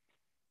right?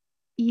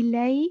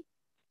 Ilay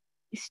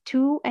is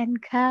to, and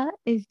ka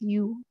is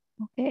you.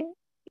 Okay?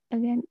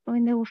 Again,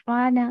 in the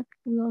ghufranak,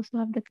 we also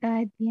have the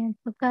ka at the end.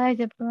 So ka is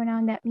a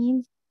pronoun that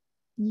means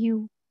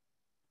you.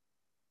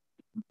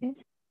 Okay?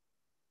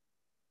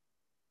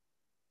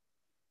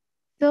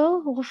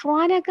 So,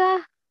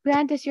 ghufranaka,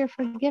 grant us your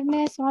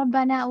forgiveness,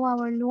 Rabbana,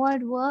 our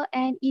Lord, wa,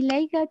 and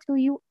ilayka, to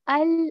you,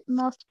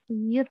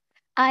 al-masir.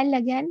 Al,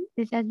 again,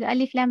 this has the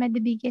alif lam at the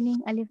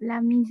beginning. Alif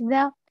lam means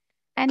the,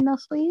 and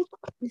masir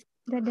is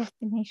the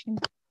destination,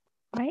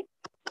 right?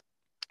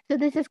 So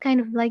this is kind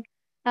of like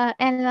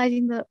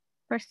analyzing the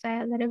first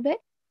ayah a little bit.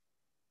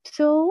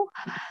 So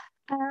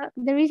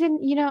the reason,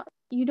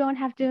 you don't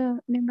have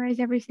to memorize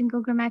every single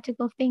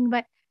grammatical thing,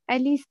 but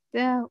at least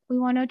we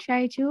want to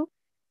try to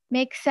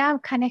make some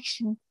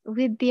connection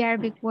with the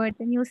Arabic words.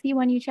 And you'll see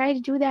when you try to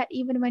do that,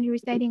 even when you're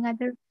reciting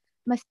other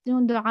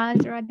masnoon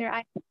du'as or other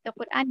ayahs of the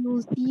Quran,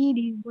 you'll see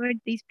these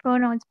words, these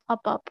pronouns pop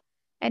up.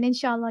 And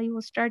inshallah, you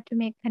will start to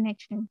make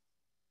connections.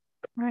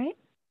 All right?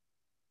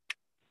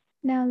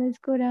 Now let's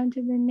go down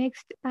to the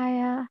next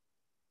ayah.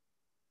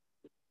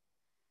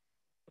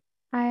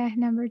 Ayah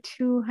number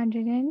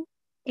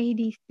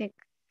 286.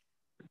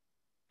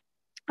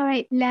 All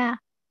right, la.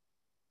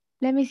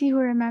 Let me see who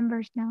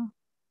remembers now.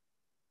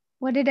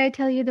 What did I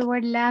tell you the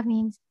word la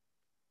means?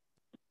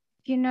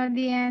 If you know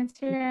the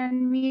answer,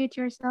 unmute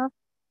yourself.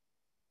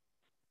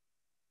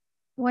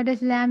 What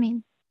does la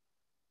mean?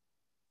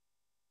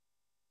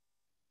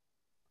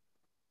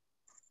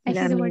 I see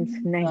That the word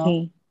means no.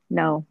 nahi.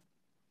 No.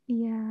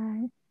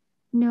 Yeah.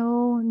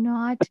 No,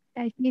 not.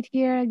 I see it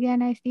here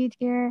again. I see it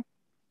here.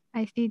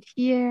 I see it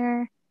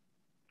here.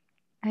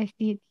 I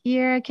see it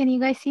here. Can you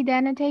guys see the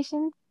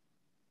annotation?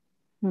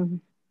 Mm-hmm.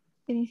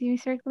 Can you see me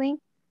circling?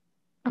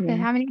 Okay,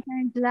 Yeah. how many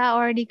times la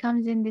already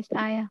comes in this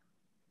ayah?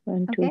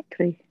 1, 2, Okay,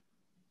 3.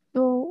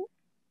 so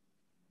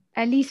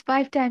at least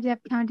 5 times I've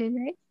counted,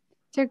 right?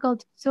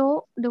 Circled.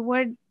 So the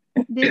word,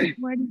 this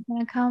word is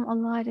gonna come a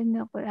lot in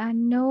the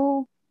Quran.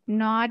 No,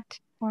 not,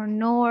 or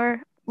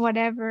nor,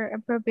 whatever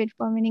appropriate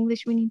form in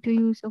English we need to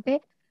use.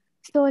 Okay,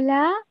 so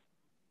la,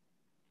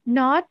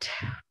 not,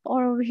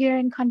 or over here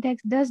in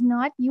context, does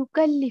not,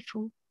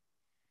 yukallifu,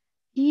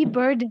 he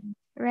burden,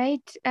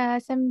 right?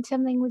 Some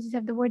languages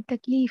have the word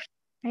taklif,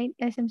 right?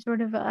 As some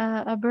sort of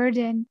a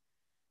burden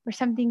or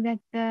something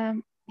that's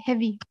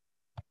heavy,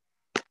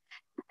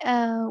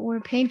 or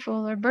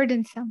painful or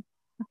burdensome.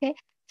 Okay,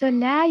 so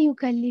la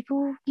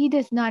yukallifu, he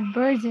does not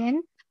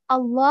burden.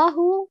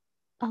 Allahu,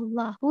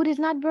 Allah, who does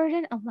not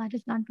burden? Allah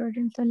does not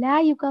burden. So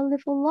la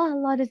yukallifu Allah,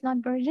 Allah does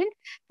not burden.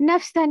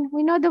 Nafsan,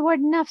 we know the word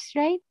nafs,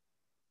 right?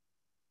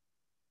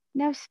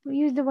 Nafs, we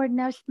use the word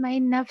nafs. My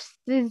nafs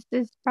is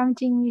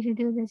prompting me to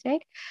do this,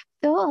 right?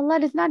 So Allah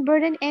does not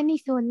burden any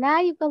soul.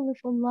 La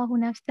yukallifu Allahu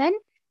nafsan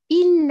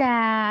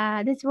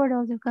illa. This word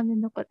also comes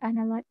in the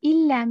Quran a lot.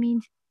 Illa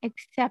means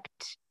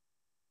except.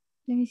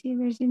 Let me see if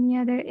there's any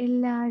other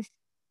illas.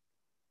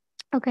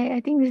 Okay,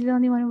 I think this is the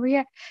only one over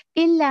here.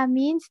 Illa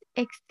means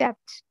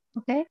except.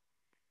 Okay.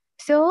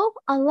 So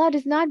Allah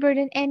does not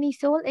burden any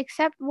soul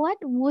except what?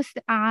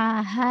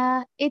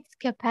 Wus'aha, its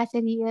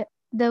capacity.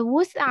 The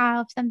wus'a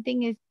of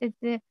something is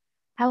the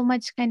how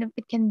much kind of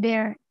it can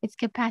bear, its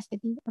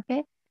capacity.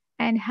 Okay.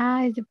 And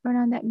ha is the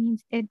pronoun that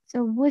means it.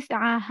 So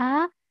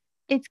wus'aha,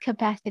 its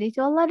capacity.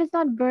 So Allah does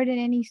not burden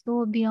any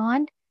soul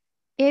beyond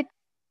its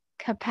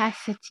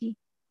capacity.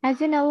 As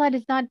in Allah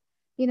does not,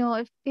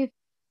 if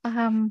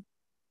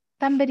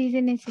somebody's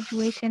in a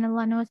situation,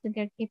 Allah knows that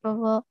they're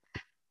capable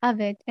of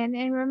it. And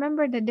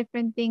remember that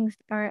different things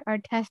are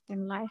tests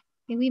in life.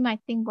 We might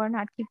think we're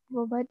not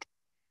capable, but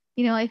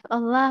if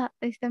Allah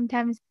is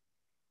sometimes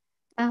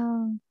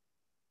when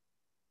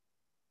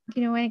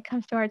it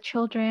comes to our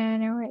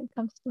children, or when it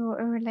comes to,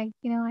 or like,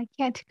 I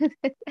can't do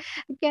this,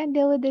 I can't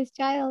deal with this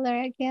child, or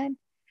I can't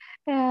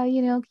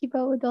keep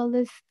up with all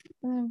this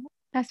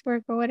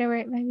classwork or whatever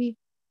it might be.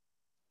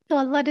 So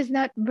Allah does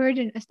not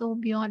burden a soul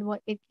beyond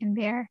what it can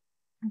bear.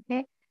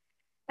 Okay.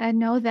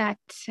 Know that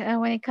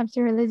when it comes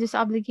to religious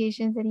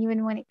obligations, and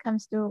even when it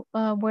comes to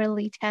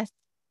worldly tests,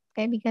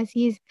 okay, because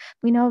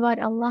we know about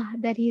Allah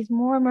that He's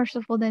more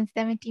merciful than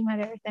 70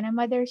 mothers, and a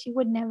mother, she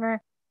would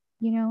never,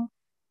 the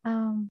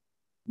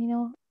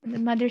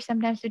mothers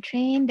sometimes to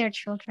train their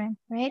children,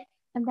 right?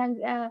 Sometimes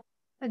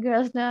the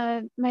girls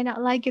might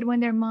not like it when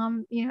their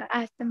mom,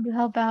 asks them to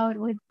help out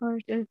with, or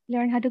to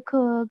learn how to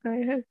cook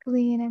or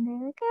clean, and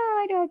they're like, oh,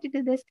 I don't have to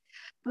do this,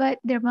 but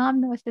their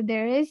mom knows that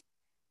there is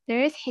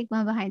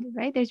hikmah behind it,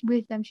 right? There's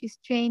wisdom. She's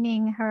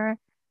training her.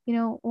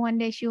 One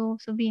day she'll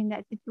also be in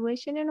that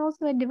situation, and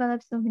also it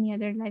develops so many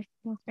other life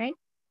skills, right?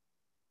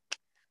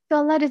 So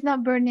Allah does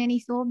not burden any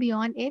soul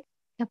beyond its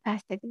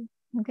capacity.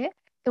 Okay.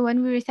 So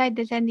when we recite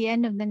this at the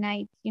end of the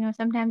night,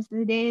 sometimes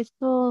the day is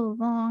so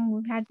long.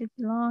 We've had this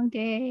long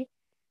day.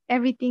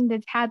 Everything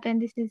that's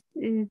happened, this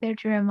is there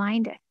to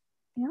remind us,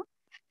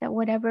 that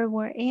whatever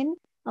we're in,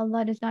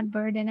 Allah does not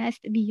burden us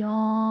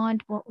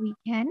beyond what we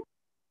can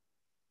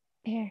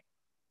bear.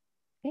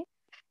 Okay.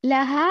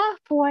 Laha,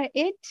 for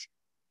it.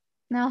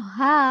 Now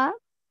ha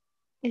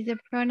is a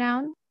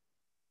pronoun.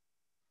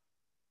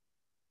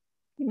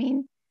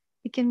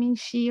 It can mean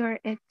she or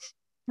it.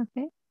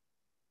 Okay.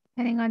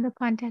 Depending on the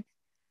context.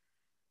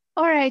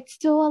 All right.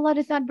 So Allah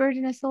does not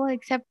burden a soul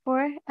except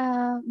for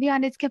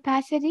beyond its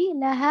capacity.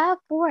 Laha,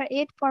 for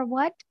it, for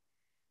what?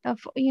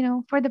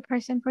 For the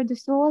person, for the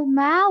soul.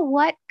 Ma,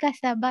 what?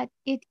 Kasabat,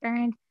 it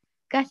earned.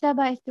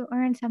 Kasaba is to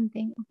earn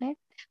something. Okay.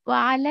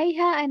 Wa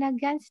alayha, and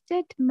against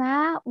it.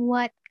 Ma,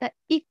 what?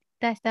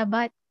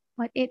 Iktasabat,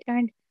 what it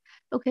earned.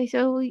 Okay,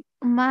 so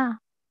ma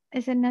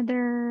is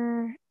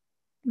another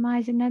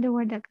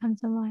word that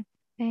comes a lot.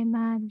 Okay,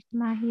 there's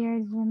ma here,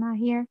 there's ma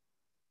here.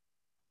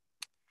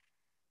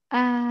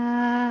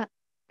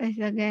 There's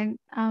again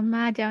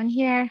ma down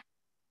here.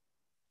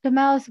 The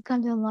ma also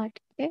comes a lot.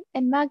 Okay,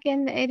 and ma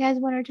it has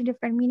one or two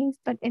different meanings,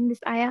 but in this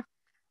ayah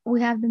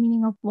we have the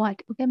meaning of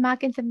what. Okay, ma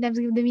can sometimes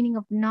give the meaning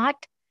of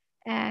not,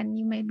 and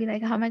you might be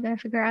like, how am I going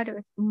to figure out if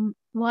it's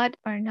what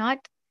or not?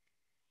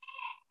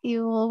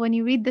 When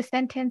you read the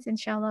sentence,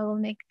 inshallah, will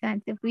make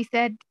sense. If we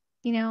said,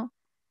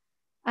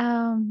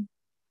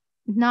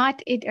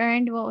 not it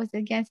earned, what was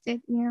against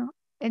it,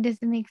 it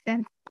doesn't make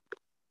sense.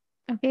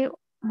 Okay,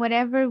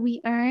 whatever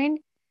we earn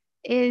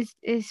is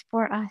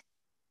for us.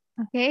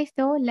 Okay,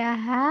 so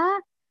laha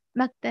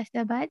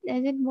maktasabat,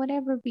 as in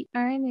whatever we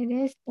earn, it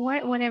is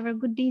for whatever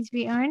good deeds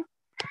we earn,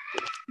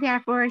 They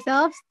are for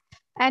ourselves,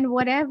 and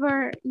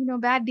whatever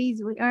bad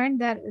deeds we earn,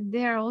 that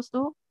they are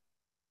also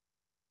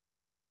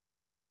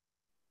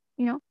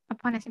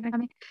upon us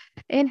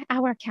in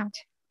our account.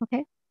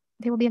 Okay,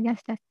 they will be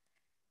against us.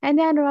 And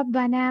then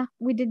Rabbana,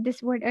 we did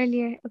this word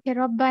earlier. Okay,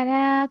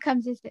 Rabbana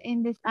comes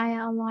in this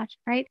ayah a lot,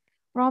 right?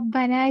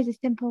 Rabbana is a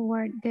simple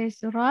word. There's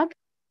Rabb,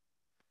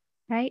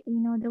 right?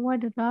 The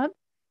word Rabb,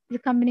 the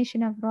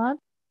combination of Rabb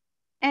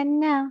and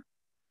Na.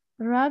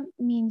 Rabb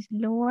means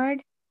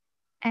Lord,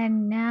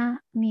 and Na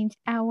means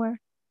our.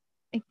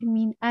 It can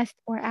mean us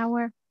or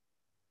our.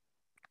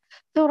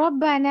 So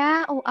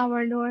Rabbana, oh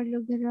our Lord,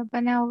 look at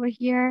Rabbana over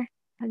here.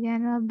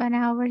 Again,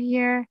 Rabbana over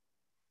here.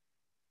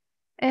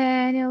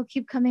 And it'll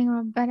keep coming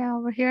Rabbana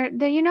over here.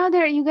 There,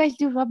 you guys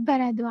do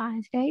Rabbana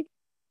du'as, right?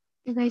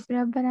 You guys do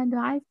Rabbana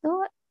du'as.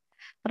 So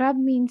Rabb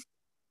means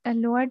a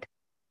Lord,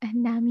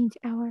 and Na means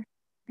our,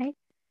 right?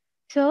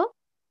 So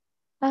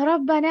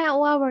Rabbana,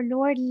 oh our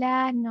Lord,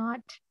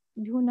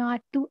 do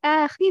not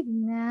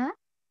tu'akhidna.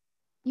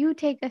 You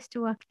take us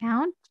to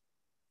account.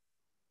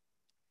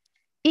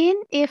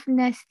 If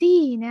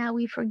nasina,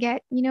 we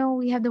forget.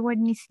 We have the word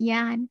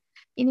nisyan.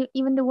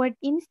 Even the word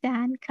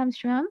insan comes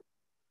from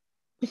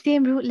the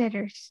same root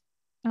letters.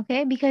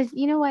 Okay, because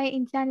you know why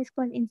insan is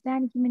called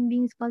insan, human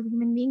being is called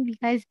human being,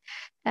 because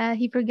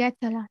he forgets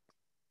a lot,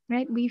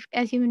 right?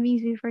 As human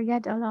beings, we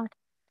forget a lot.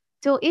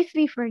 So if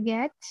we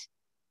forget,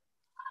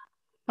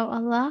 oh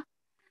Allah,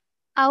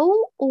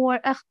 or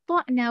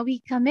akhta'na,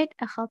 we commit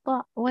a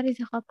khata'. What is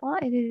a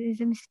khata'? It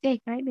is a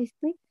mistake, right?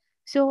 Basically.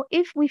 So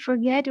if we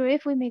forget, or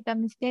if we make a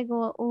mistake,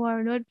 or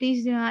Lord,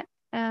 please do not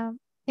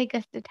take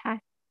us to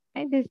task,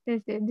 right? This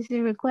is a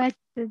request,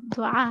 the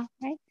dua,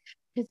 right?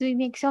 Because we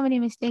make so many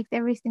mistakes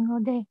every single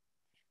day.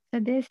 So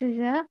this is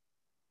a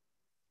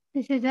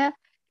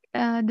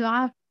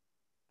dua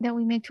that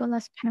we make to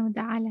Allah subhanahu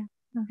wa ta'ala.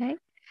 Okay.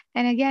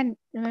 And again,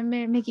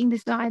 remember making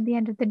this dua at the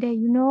end of the day.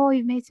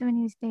 You've made so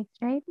many mistakes,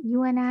 right?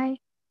 You and I,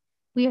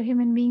 we are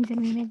human beings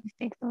and we make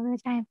mistakes all the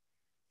time.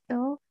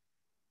 So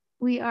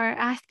we are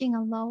asking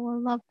Allah, oh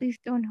Allah, please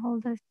don't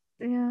hold us,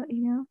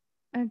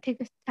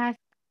 take us to task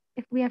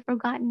if we have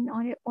forgotten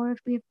on it, or if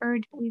we have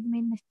heard we've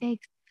made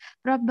mistakes.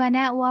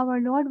 Rabbana, O our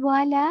Lord,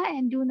 wala,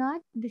 and do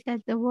not. This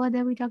is the word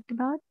that we talked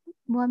about.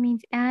 Wa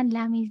means and,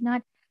 la means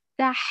not.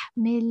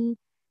 Tahmil,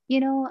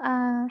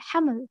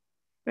 hamal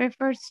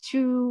refers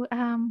to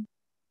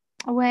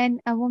when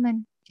a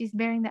woman, she's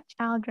bearing that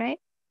child, right?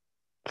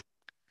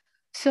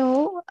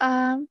 So,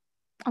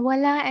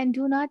 wala, and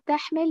do not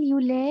tahmil, you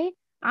lay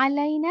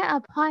alayna,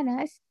 upon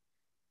us,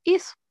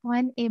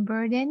 isfan, a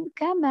burden,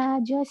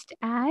 kama, just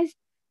as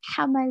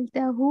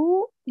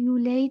hamaltahu, you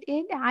laid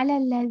it,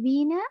 ala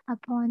alladhina,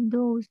 upon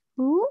those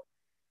who,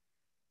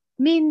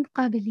 min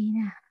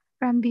qablina,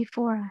 from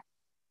before us.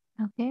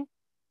 Okay.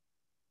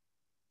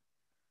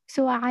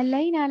 So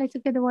alayna, let's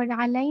look at the word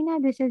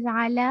alayna. This is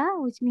ala,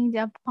 which means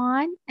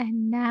upon,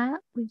 and na,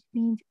 which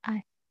means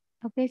us.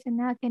 Okay, so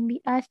na can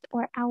be us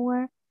or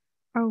our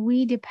or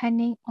we,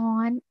 depending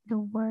on the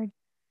word.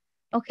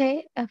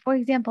 Okay, for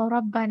example,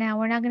 Rabbana,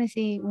 we're not going to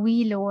say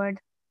we Lord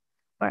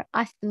or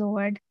us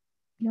Lord.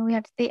 We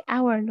have to say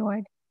our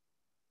Lord,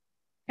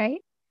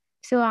 right?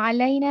 So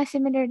alayna,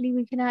 similarly,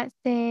 we cannot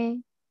say,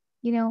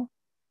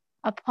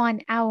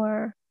 upon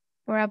our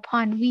or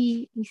upon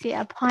we say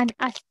upon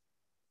us.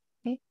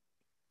 Okay,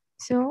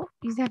 so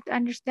you just have to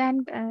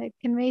understand, it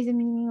conveys the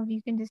meaning of,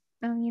 you can just,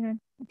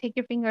 take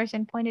your fingers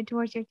and point it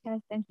towards your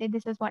chest and say,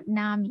 this is what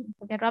na means.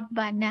 Okay,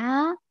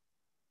 Rabbana,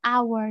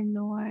 our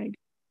Lord,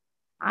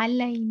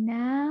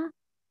 alayna,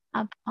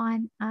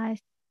 upon us.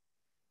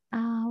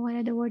 What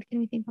other word can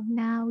we think of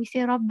now? We say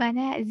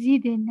Rabbana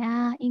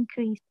zidna,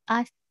 increase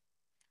us.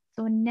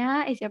 So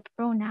na is a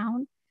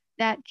pronoun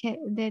that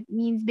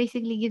means,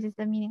 basically gives us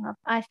the meaning of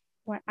us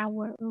or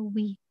our or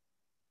we.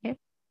 Okay.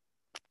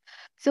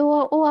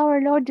 So, oh our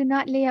Lord, do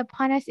not lay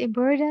upon us a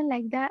burden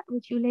like that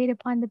which you laid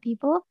upon the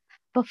people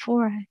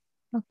before us.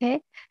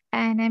 Okay.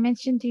 And I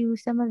mentioned to you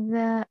some of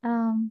the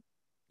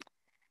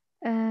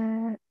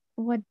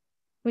what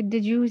with the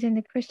Jews and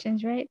the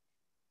Christians, right?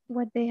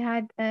 What they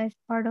had as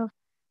part of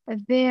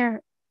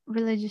their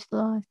religious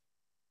laws,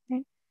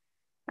 right?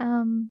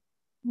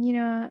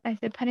 As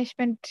a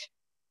punishment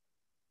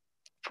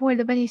for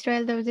the Bani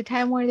Israel, there was a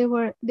time where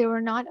they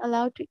were not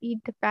allowed to eat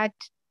the fat,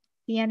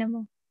 the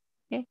animal.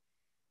 Okay,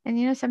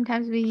 and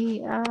sometimes we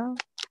go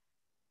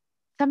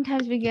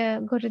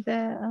to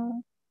the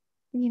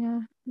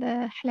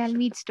the halal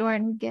meat store,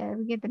 and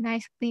we get the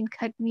nice clean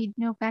cut meat,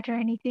 no fat or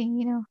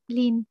anything,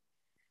 lean.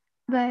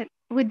 But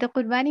with the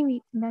Qurbani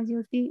meat, sometimes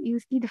you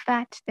see the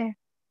fat there,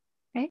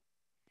 right?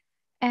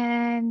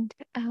 And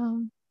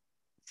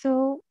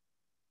so,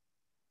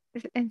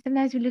 and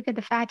sometimes we look at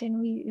the fat and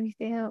we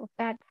say, oh,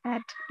 fat,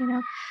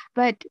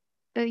 but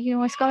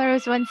a scholar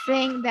was once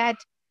saying that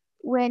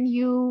when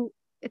you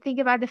think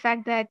about the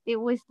fact that it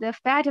was the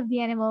fat of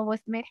the animal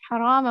was made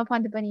haram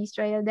upon the Bani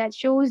Israel, that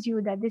shows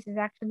you that this is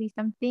actually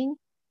something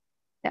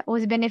that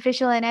was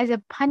beneficial, and as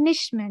a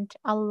punishment,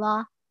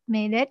 Allah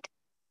made it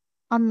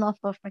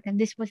unlawful for them.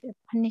 This was a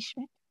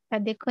punishment.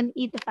 but they couldn't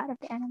eat the fat of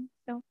the animal.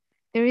 So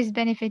there is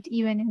benefit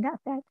even in that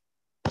fat,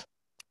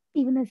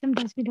 even though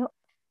sometimes we don't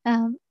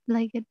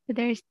like it, but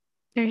there's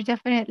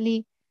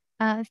definitely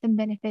some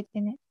benefit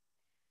in it.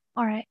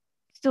 All right.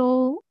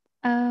 So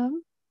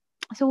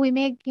so we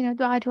make,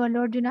 dua to our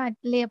Lord, do not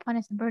lay upon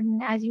us a burden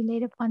as you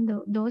laid upon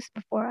those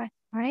before us.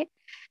 All right.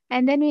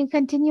 And then we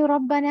continue,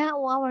 Rabbana,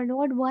 O our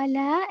Lord,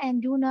 wala,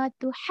 and do not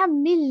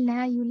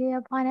tuhammilna, you lay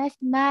upon us,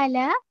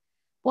 mala,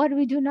 what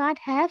we do not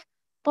have,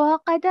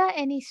 taqata,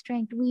 any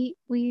strength. We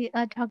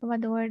talk about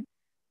the word,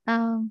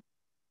 when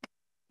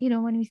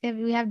we say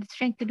we have the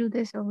strength to do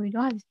this or we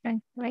don't have the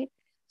strength, right?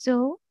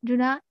 So do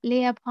not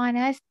lay upon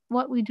us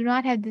what we do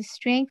not have the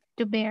strength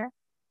to bear.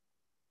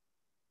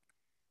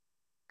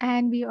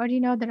 And we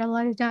already know that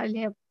Allah does not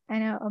lay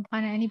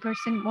upon any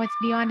person what's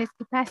beyond his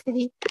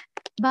capacity.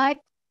 But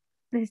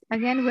this,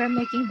 again, we're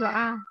making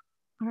dua.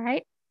 All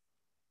right?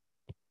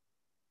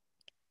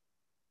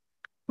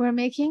 We're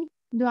making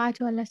dua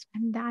to Allah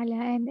subhanahu wa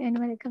ta'ala. And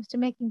when it comes to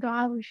making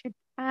dua, we should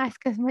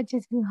ask as much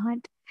as we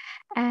want.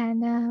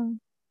 And,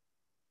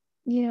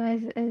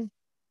 as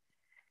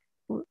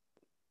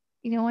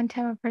one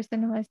time a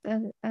person was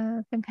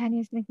a companion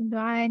was making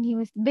dua, and he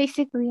was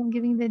basically, I'm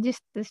giving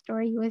the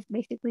story, he was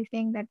basically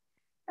saying that,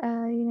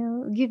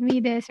 give me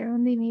this or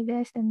only me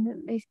this,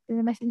 and basically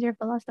the messenger of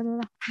Allah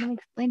sallallahu alaihi wasallam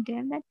explained to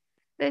him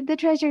that the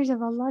treasures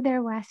of Allah,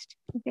 they're vast.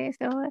 Okay,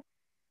 so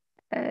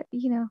it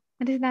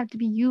doesn't have to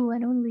be you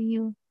and only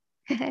you.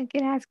 I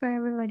can ask for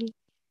everybody,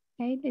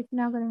 right? It's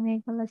not going to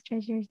make Allah's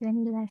treasures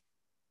any less.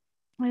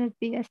 That's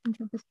the essence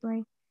of the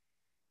story.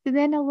 So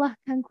then Allah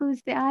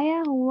concludes the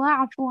ayah,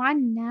 wa'afu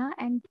anna,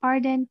 and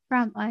pardon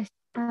from us.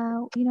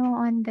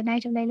 On the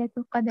night of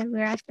Laylatul Qadr,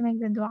 we're asked to make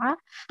the dua,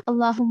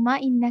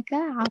 Allahumma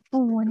innaka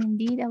afuun,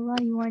 indeed Allah,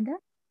 you are the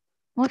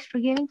most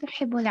forgiving,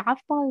 tuhibbul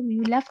afwa,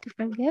 you love to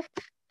forgive,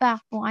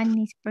 fa'afu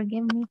anni,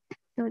 forgive me.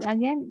 So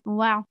again,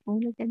 wa'afu,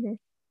 look at this.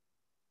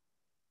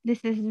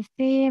 This is the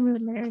same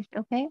root letters,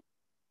 okay?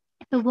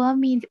 The wa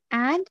means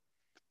and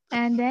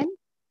then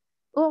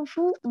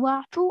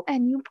wa'fu,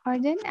 and you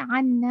pardon,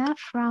 anna,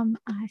 from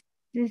us.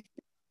 This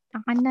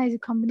anna is a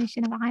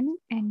combination of an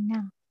and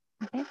na.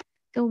 Okay,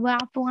 so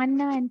wa'fu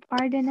anna, and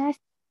pardon us.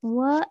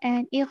 Wa,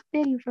 and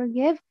ighfir, you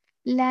forgive.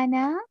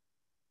 Lana,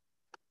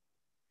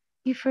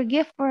 you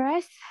forgive for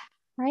us,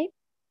 right?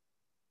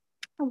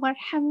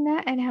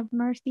 Warhamna, and have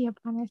mercy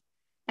upon us.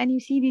 And you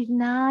see these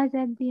nas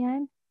at the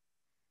end.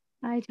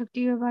 I talked to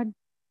you about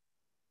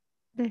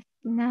this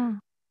na,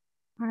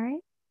 all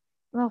right?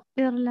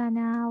 Waghfir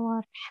lana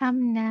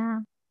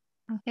warhamna.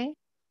 Okay,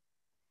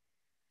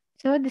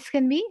 so this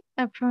can be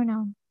a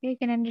pronoun. You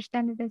can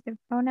understand it as a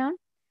pronoun.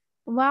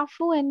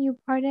 Wa'fu, and you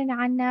pardon,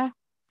 anna,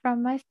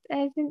 from us,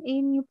 as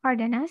in you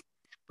pardon us.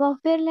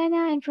 Waghfir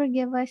lana, and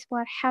forgive us.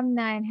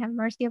 Warhamna, and have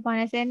mercy upon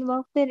us. And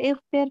waghfir,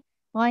 ighfir,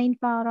 ghain,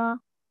 fara.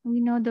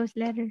 We know those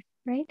letters,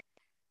 right?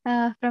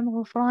 From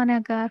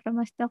ghufranaka, from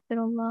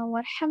astaghfirullah.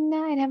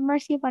 Warhamna, and have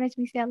mercy upon us.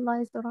 We say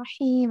Allah is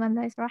Rahim,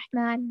 Allah is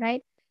Rahman,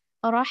 right?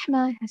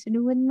 Rahma has to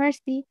do with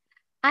mercy.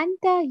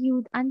 Anta,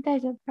 you. Anta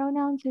is a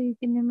pronoun, so you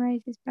can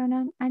memorize this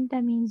pronoun.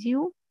 Anta means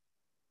you.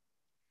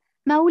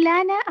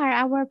 Maulana are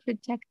our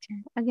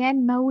protector.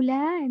 Again,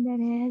 Maula, and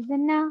then it has the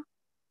na.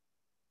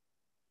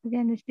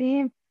 Again, the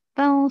same.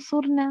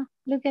 Fansurna.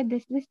 Look at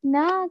this. This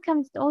na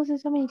comes also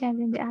so many times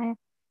in the ayah.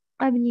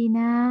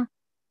 Qablina.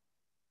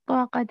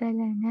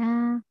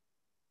 Qaqadalana.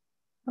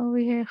 Over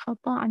here,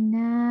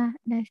 khata'na.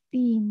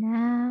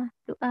 Nasina.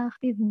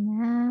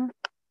 Tu'akhidna.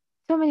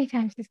 So many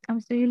times this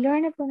comes. So you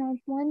learn a pronoun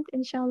once,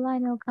 inshallah,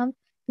 and it'll come.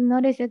 You'll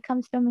notice it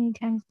comes so many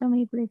times, so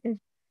many places.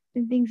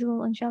 And things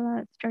will,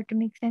 inshallah, start to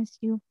make sense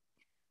to you.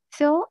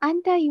 So,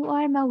 Anta, you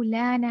are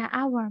Maulana,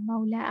 our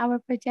Maula, our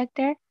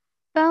protector.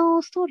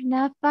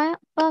 Fansurna, fa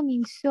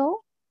means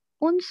so.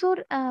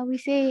 Unsur, we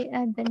say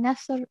the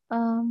Nasr,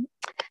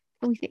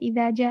 we say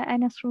إذا جاء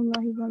نصر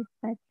الله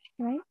والفتح,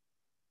 right?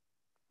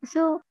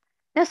 So,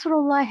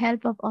 Nasrullah,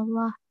 help of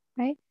Allah,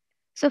 right?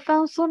 So,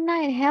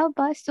 Fansurna, and help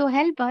us, so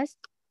help us.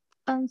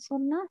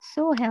 Fansurna,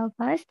 so help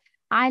us.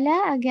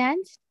 Ala,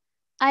 against.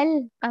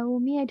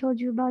 Al-Qawmi, I told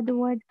you about the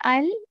word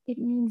al, it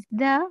means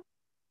the.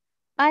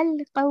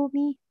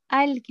 Al-Qawmi,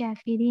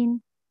 al-Kafirin.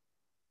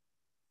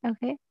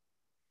 Okay.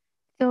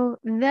 So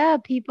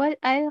the people,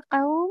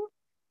 al-Qawm,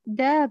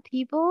 the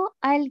people,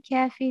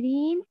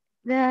 al-Kafirin,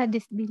 the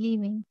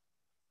disbelieving.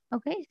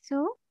 Okay.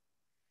 So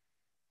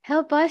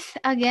help us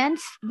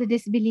against the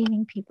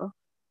disbelieving people.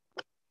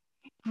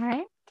 All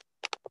right.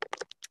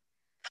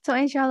 So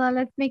inshallah,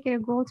 let's make it a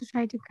goal to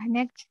try to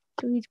connect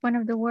to each one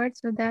of the words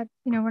so that,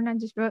 we're not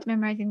just rote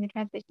memorizing the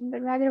translation,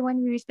 but rather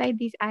when we recite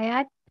these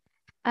ayat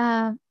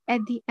at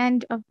the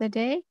end of the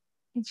day,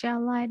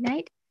 inshallah, at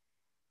night,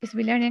 because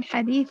we learn in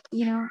hadith,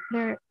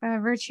 their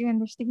virtue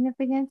and their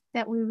significance,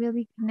 that we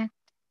really connect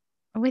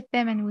with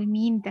them and we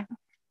mean them.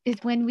 Is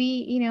when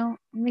we, it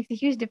makes a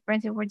huge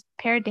difference if we're just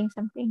parroting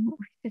something or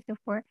if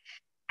we're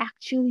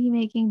actually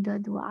making the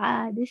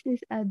dua. This is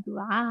a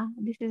dua.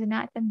 This is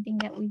not something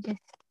that we just,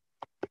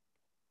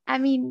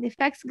 the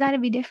effects got to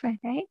be different,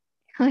 right?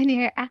 when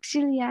you're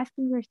actually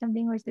asking for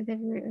something or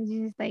specific, or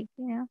just like,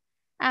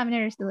 I'm a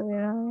nurse,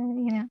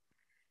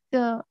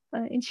 So,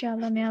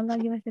 inshallah, may Allah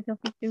give us the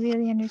tawfiq to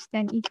really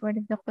understand each word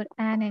of the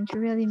Quran and to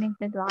really make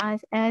the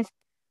du'as as,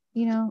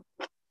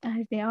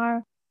 as they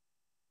are.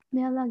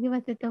 May Allah give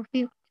us the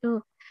tawfiq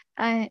to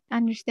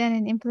understand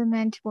and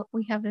implement what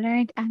we have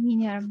learned.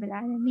 Ameen ya Rabbil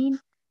Alameen.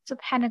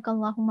 سبحانك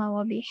اللهم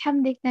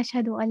وبحمدك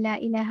نشهد أن لا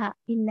إله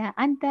إلا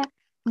أنت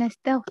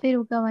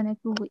نستغفرك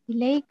ونتوب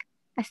إليك.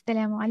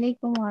 السلام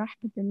عليكم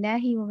ورحمة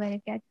الله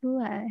وبركاته.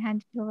 I'll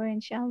hand it over,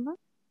 inshallah.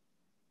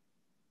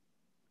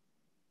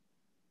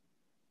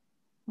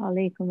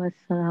 عليكم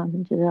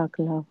السلام جزاك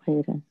الله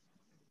خيرا.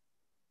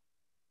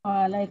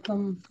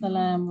 وعليكم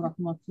السلام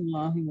ورحمة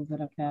الله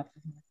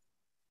وبركاته.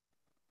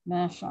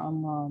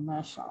 MashaAllah,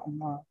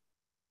 MashaAllah.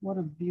 What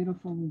a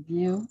beautiful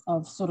review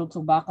of Surah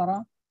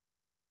Al-Baqarah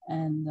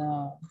and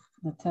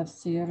the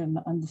tafsir and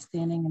the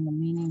understanding and the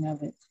meaning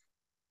of it.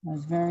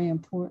 It's very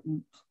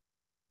important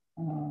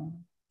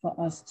for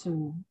us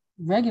to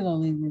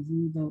regularly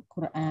review the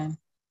Quran,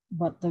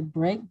 but the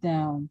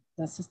breakdown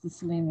that Sister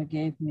Salima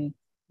gave me,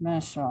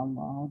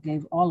 MashaAllah,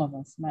 gave all of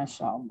us,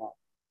 MashaAllah.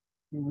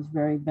 It was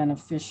very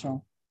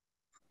beneficial.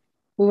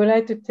 We would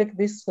like to take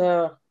this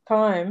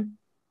time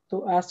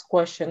to ask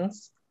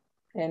questions.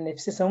 And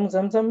if Sister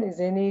Zamzam is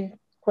any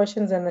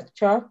questions in the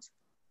chat,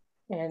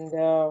 and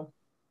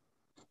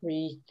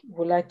we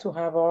would like to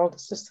have all the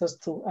sisters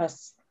to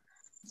ask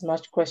as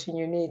much question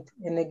you need.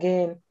 And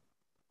again,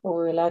 we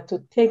would like to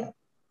take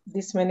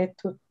this minute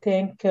to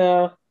thank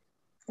Ustada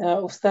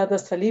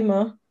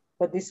Salima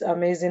for this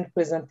amazing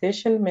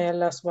presentation. May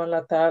Allah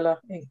subhanahu wa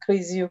ta'ala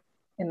increase you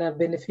in a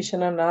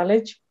beneficial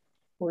knowledge.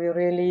 We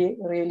really,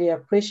 really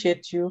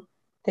appreciate you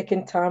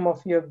taking time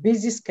off your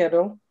busy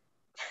schedule,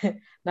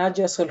 not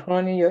just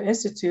running your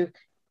institute,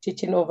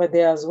 teaching over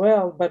there as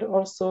well, but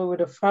also with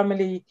the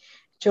family,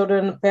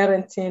 children,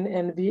 parenting,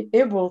 and be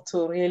able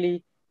to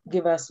really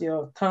give us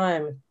your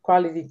time,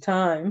 quality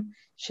time,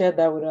 share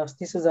that with us.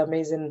 This is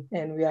amazing,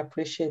 and we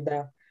appreciate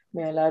that.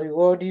 May Allah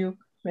reward you.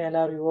 May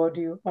Allah reward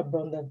you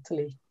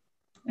abundantly.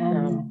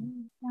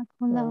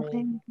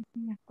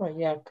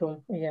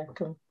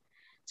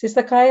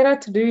 Sister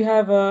Khairat, do you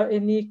have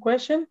any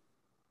question?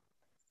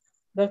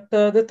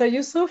 Dr.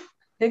 Yusuf,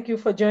 thank you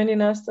for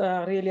joining us.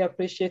 Really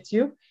appreciate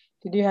you.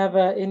 Did you have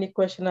any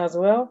question as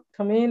well?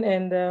 Come in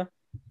and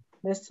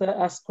let's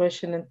ask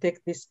question and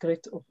take this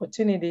great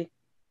opportunity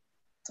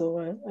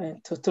to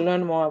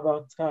learn more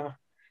about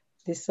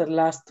this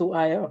last two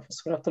ayah of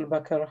Surah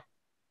Al-Baqarah.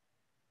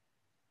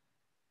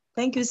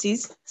 Thank you,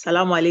 sis.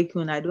 Salaam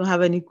alaikum. I don't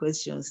have any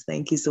questions.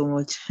 Thank you so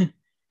much.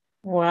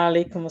 Wa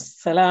alaikum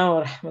assalam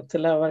wa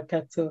rahmatullahi wa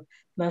barakatuh.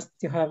 Nice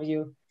to have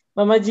you.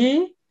 Mama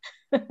G?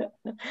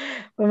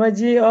 Mama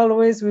G,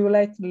 always we would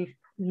like to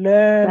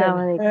learn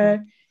and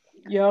hear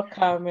your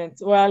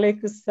comments. Wa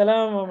alaikum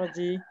assalam, Mama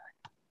G.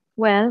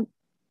 Well,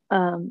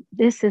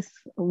 this is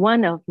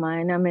one of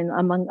mine. I mean,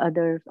 among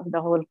others of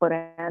the whole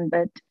Quran,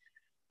 but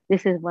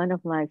this is one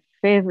of my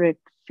favorite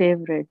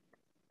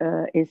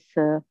is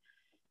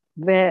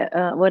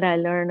what I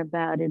learned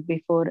about it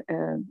before.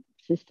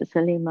 Sister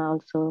Salima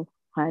also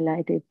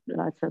highlighted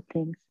lots of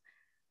things.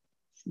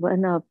 It's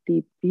one of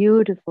the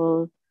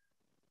beautiful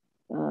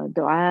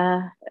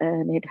dua,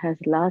 and it has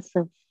lots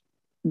of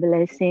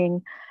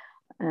blessing.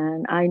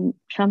 And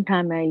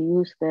sometimes I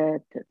use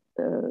that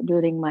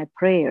during my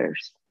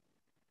prayers.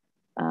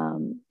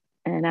 And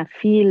I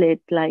feel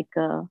it like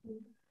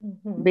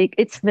big.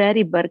 It's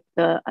very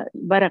barakah,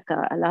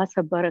 lots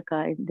of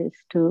barakah in this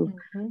too.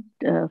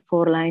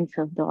 4 lines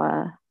of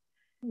dua.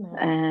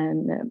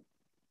 And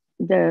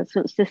the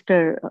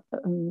sister,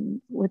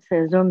 what's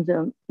her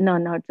Zamzam? No,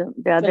 not Zamzam.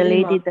 The other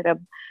lady,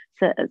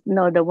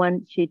 the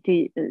one she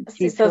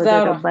told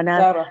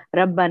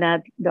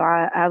Rabbana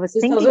dua. I was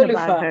thinking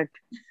about her.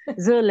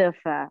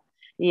 Zulfa.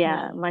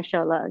 Yeah,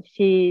 mashallah.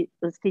 She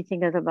was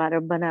teaching us about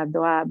Rabbana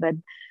dua, but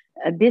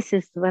this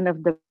is one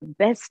of the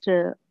best,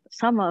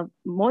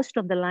 most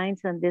of the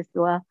lines on this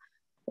dua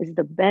is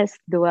the best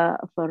dua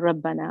for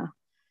Rabbana.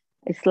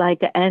 It's like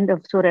the end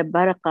of Surah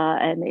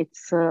Barakah, and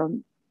it's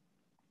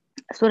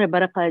Surah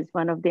Barakah is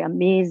one of the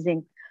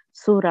amazing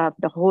surah of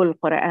the whole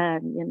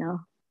Quran, you know.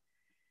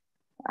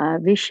 I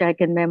wish I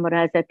can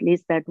memorize at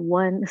least that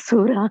one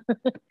surah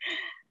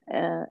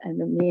and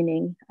the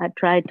meaning. I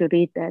try to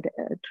read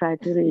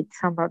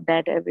some of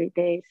that every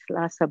day. It's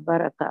lots of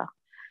barakah.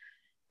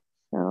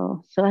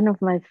 So it's one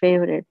of my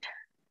favorite.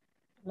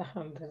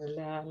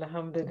 Alhamdulillah,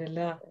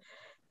 alhamdulillah.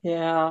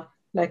 Yeah,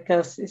 like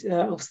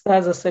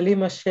Ustaza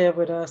Salima shared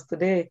with us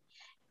today,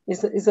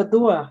 is a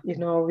dua. You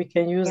know, we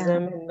can use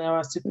them in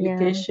our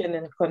supplication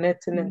and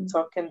connecting and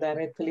talking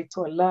directly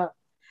to Allah.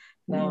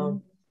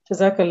 Now,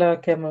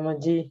 Jazakallah khair, Mama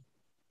G.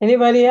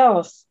 Anybody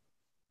else?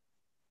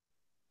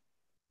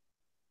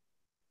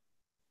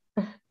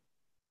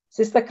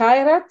 Sister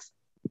Khairat?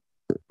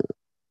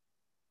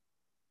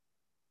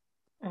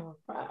 Oh,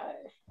 bye.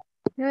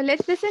 No,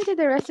 let's listen to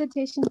the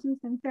recitation too.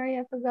 I'm sorry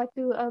I forgot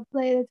to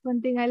play. That's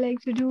one thing I like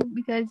to do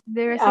because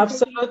the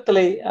recitation.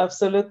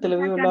 Absolutely.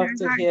 We would love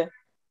to hear.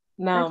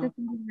 نعم.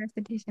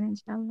 recitation إن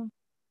شاء الله.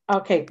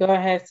 Okay, go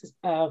ahead,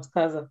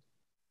 Ustaza.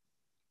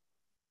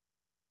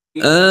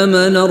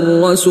 آمن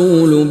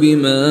الرسول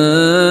بما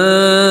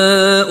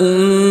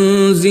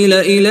أنزل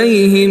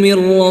إليه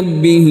من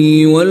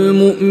ربه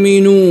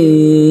والمؤمنون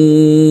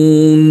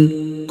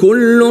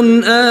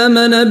كل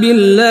آمن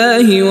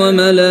بالله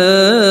وملائكته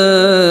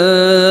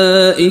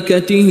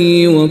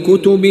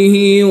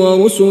وكتبه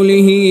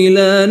ورسله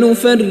لا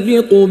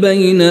نفرق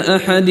بين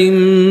أحد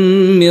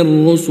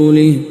من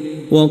رسله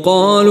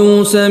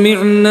وقالوا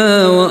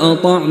سمعنا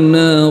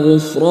وأطعنا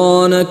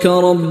غفرانك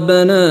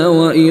ربنا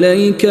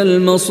وإليك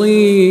المصير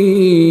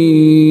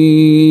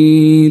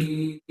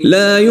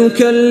لا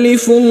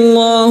يكلف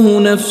الله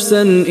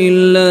نفسا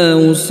إلا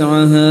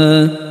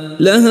وسعها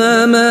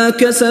لها ما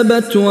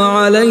كسبت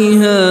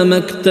وعليها ما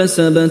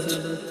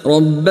اكتسبت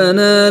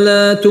ربنا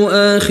لا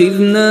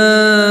تؤاخذنا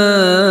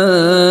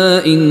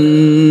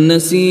إن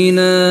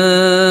نسينا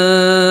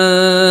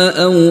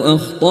أو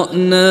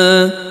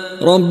أخطأنا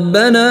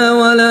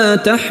ربنا ولا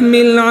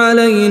تحمل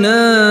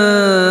علينا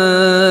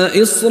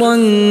إصرا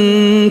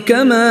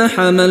كما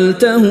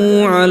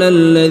حملته على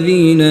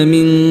الذين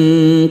من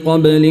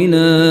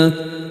قبلنا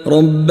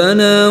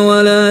ربنا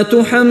ولا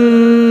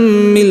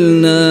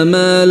تحملنا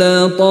ما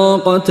لا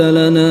طاقة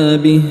لنا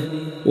به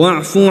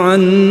واعف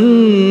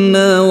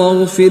عنا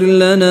واغفر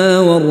لنا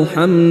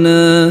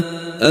وارحمنا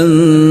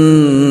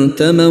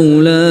أنت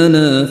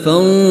مولانا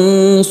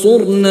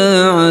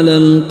فانصرنا على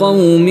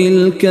القوم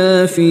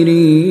الكافرين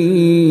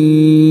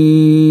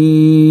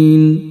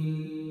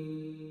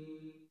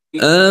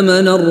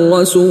آمن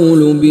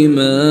الرسول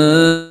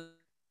بما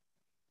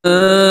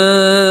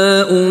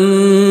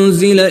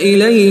أنزل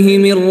إليه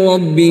من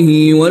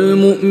ربه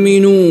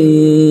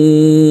والمؤمنون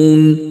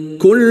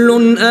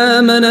كل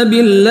آمن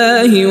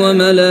بالله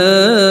وملائكته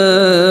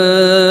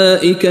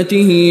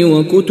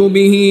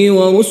وكتبه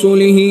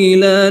ورسله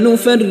لا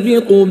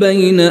نفرق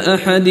بين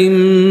أحد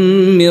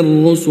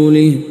من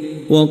رسله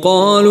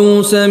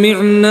وقالوا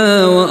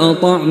سمعنا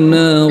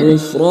وأطعنا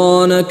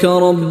غفرانك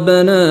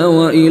ربنا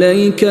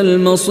وإليك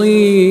المصير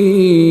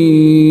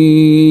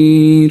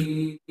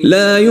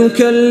لا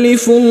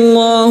يكلف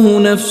الله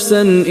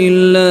نفسا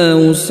إلا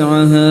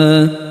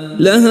وسعها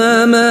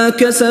لها ما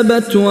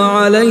كسبت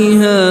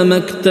وعليها ما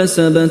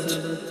اكتسبت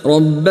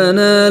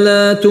ربنا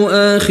لا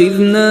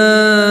تؤاخذنا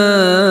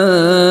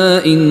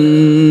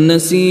إن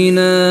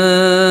نسينا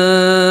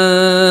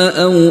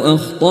أو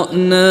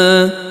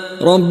أخطأنا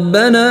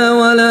ربنا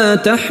ولا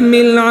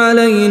تحمل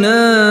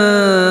علينا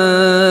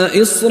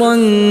إصرا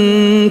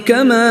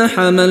كما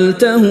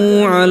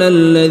حملته على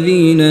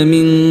الذين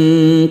من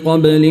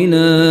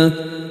قبلنا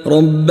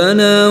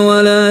ربنا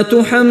ولا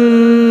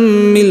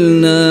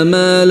تحملنا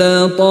ما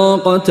لا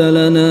طاقة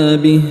لنا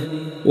به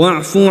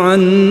واعف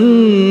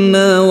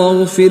عنا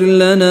واغفر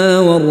لنا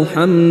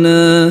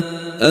وارحمنا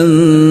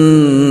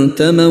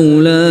أنت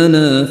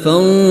مولانا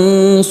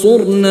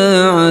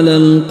فانصرنا على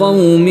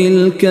القوم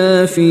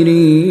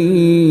الكافرين.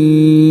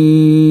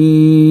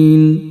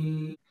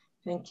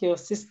 Thank you.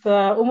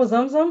 Sister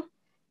Zamzam,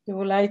 you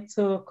would like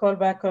to call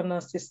back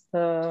on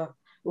Sister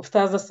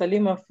Ustaza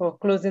Salima for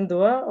closing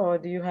dua, or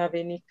do you have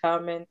any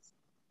comments,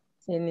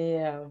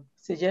 any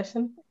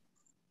suggestion?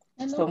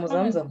 Sister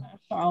Zamzam.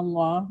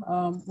 Inshallah,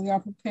 we are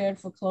prepared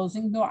for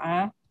closing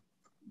dua.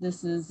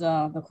 This is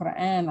the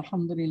Quran,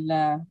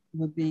 alhamdulillah,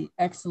 would be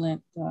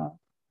excellent, an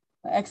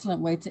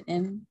excellent way to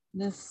end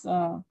this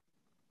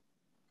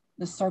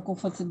this circle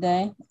for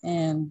today.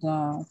 And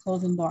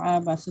closing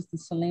dua by Sister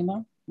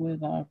Salima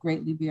would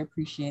greatly be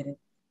appreciated.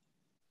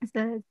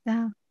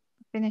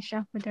 Finish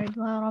off with our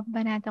dua.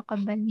 ربنا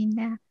تقبل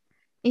منا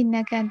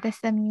إنك أنت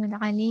السميع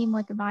العليم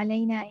وتب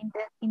علينا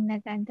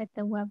إنك أنت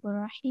التواب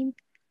الرحيم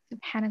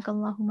سبحانك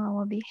اللهم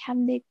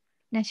وبحمدك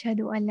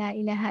نشهد أن لا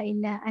إله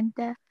إلا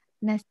أنت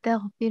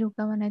نستغفرك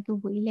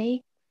ونتوب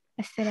إليك.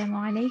 السلام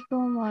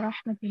عليكم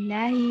ورحمة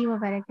الله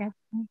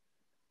وبركاته.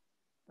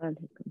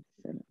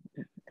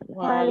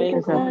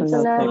 وعليكم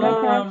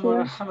السلام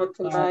ورحمة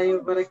الله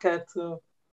وبركاته.